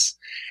us,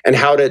 and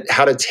how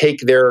to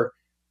take their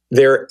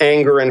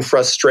anger and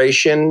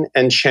frustration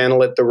and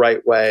channel it the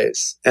right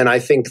ways. And I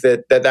think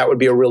that would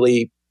be a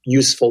really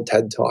useful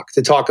TED talk,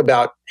 to talk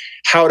about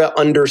how to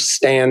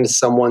understand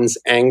someone's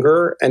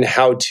anger and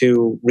how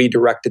to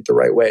redirect it the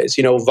right ways.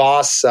 You know,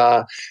 Voss,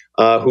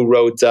 who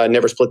wrote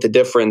Never Split the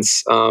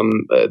Difference,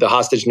 the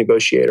hostage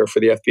negotiator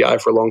for the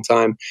FBI for a long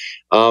time,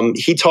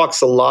 he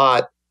talks a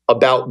lot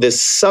about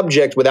this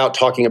subject without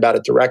talking about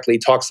it directly. He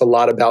talks a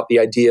lot about the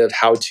idea of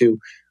how to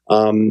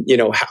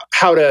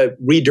how to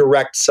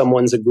redirect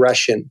someone's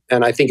aggression.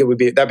 And I think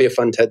that'd be a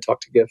fun TED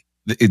talk to give.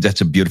 That's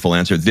a beautiful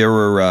answer. There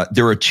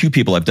are two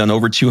people. I've done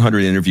over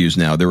 200 interviews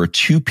now. There were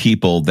two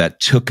people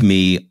that took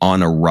me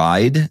on a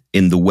ride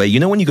in the way,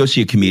 when you go see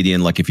a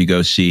comedian, like if you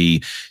go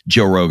see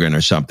Joe Rogan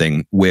or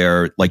something,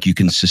 where like you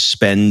can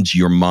suspend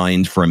your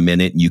mind for a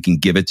minute and you can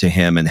give it to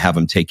him and have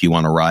him take you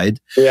on a ride.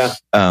 Yeah.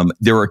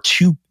 There are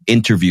two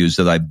interviews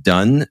that I've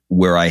done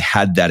where I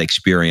had that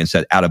experience,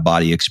 that out of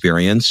body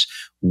experience.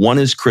 One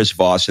is Chris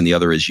Voss and the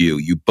other is you.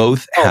 You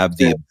both have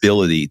the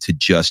ability to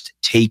just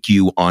take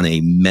you on a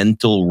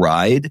mental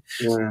ride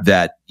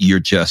that you're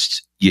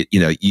just,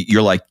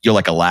 you're like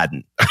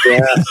Aladdin. Yeah.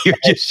 You're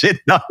just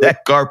sitting on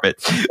that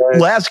carpet. Right.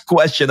 Last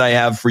question I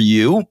have for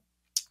you.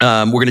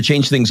 We're going to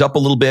change things up a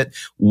little bit.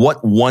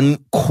 What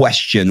one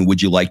question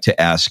would you like to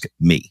ask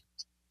me?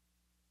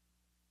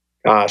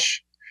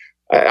 Gosh.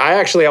 I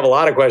actually have a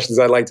lot of questions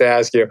I'd like to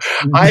ask you.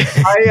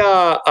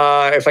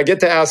 If I get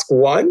to ask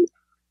one,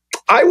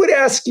 I would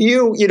ask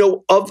you,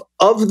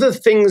 of the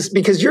things,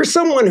 because you're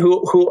someone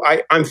who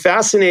I'm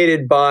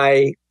fascinated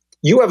by.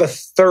 You have a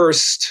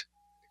thirst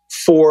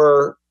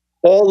for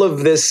all of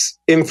this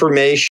information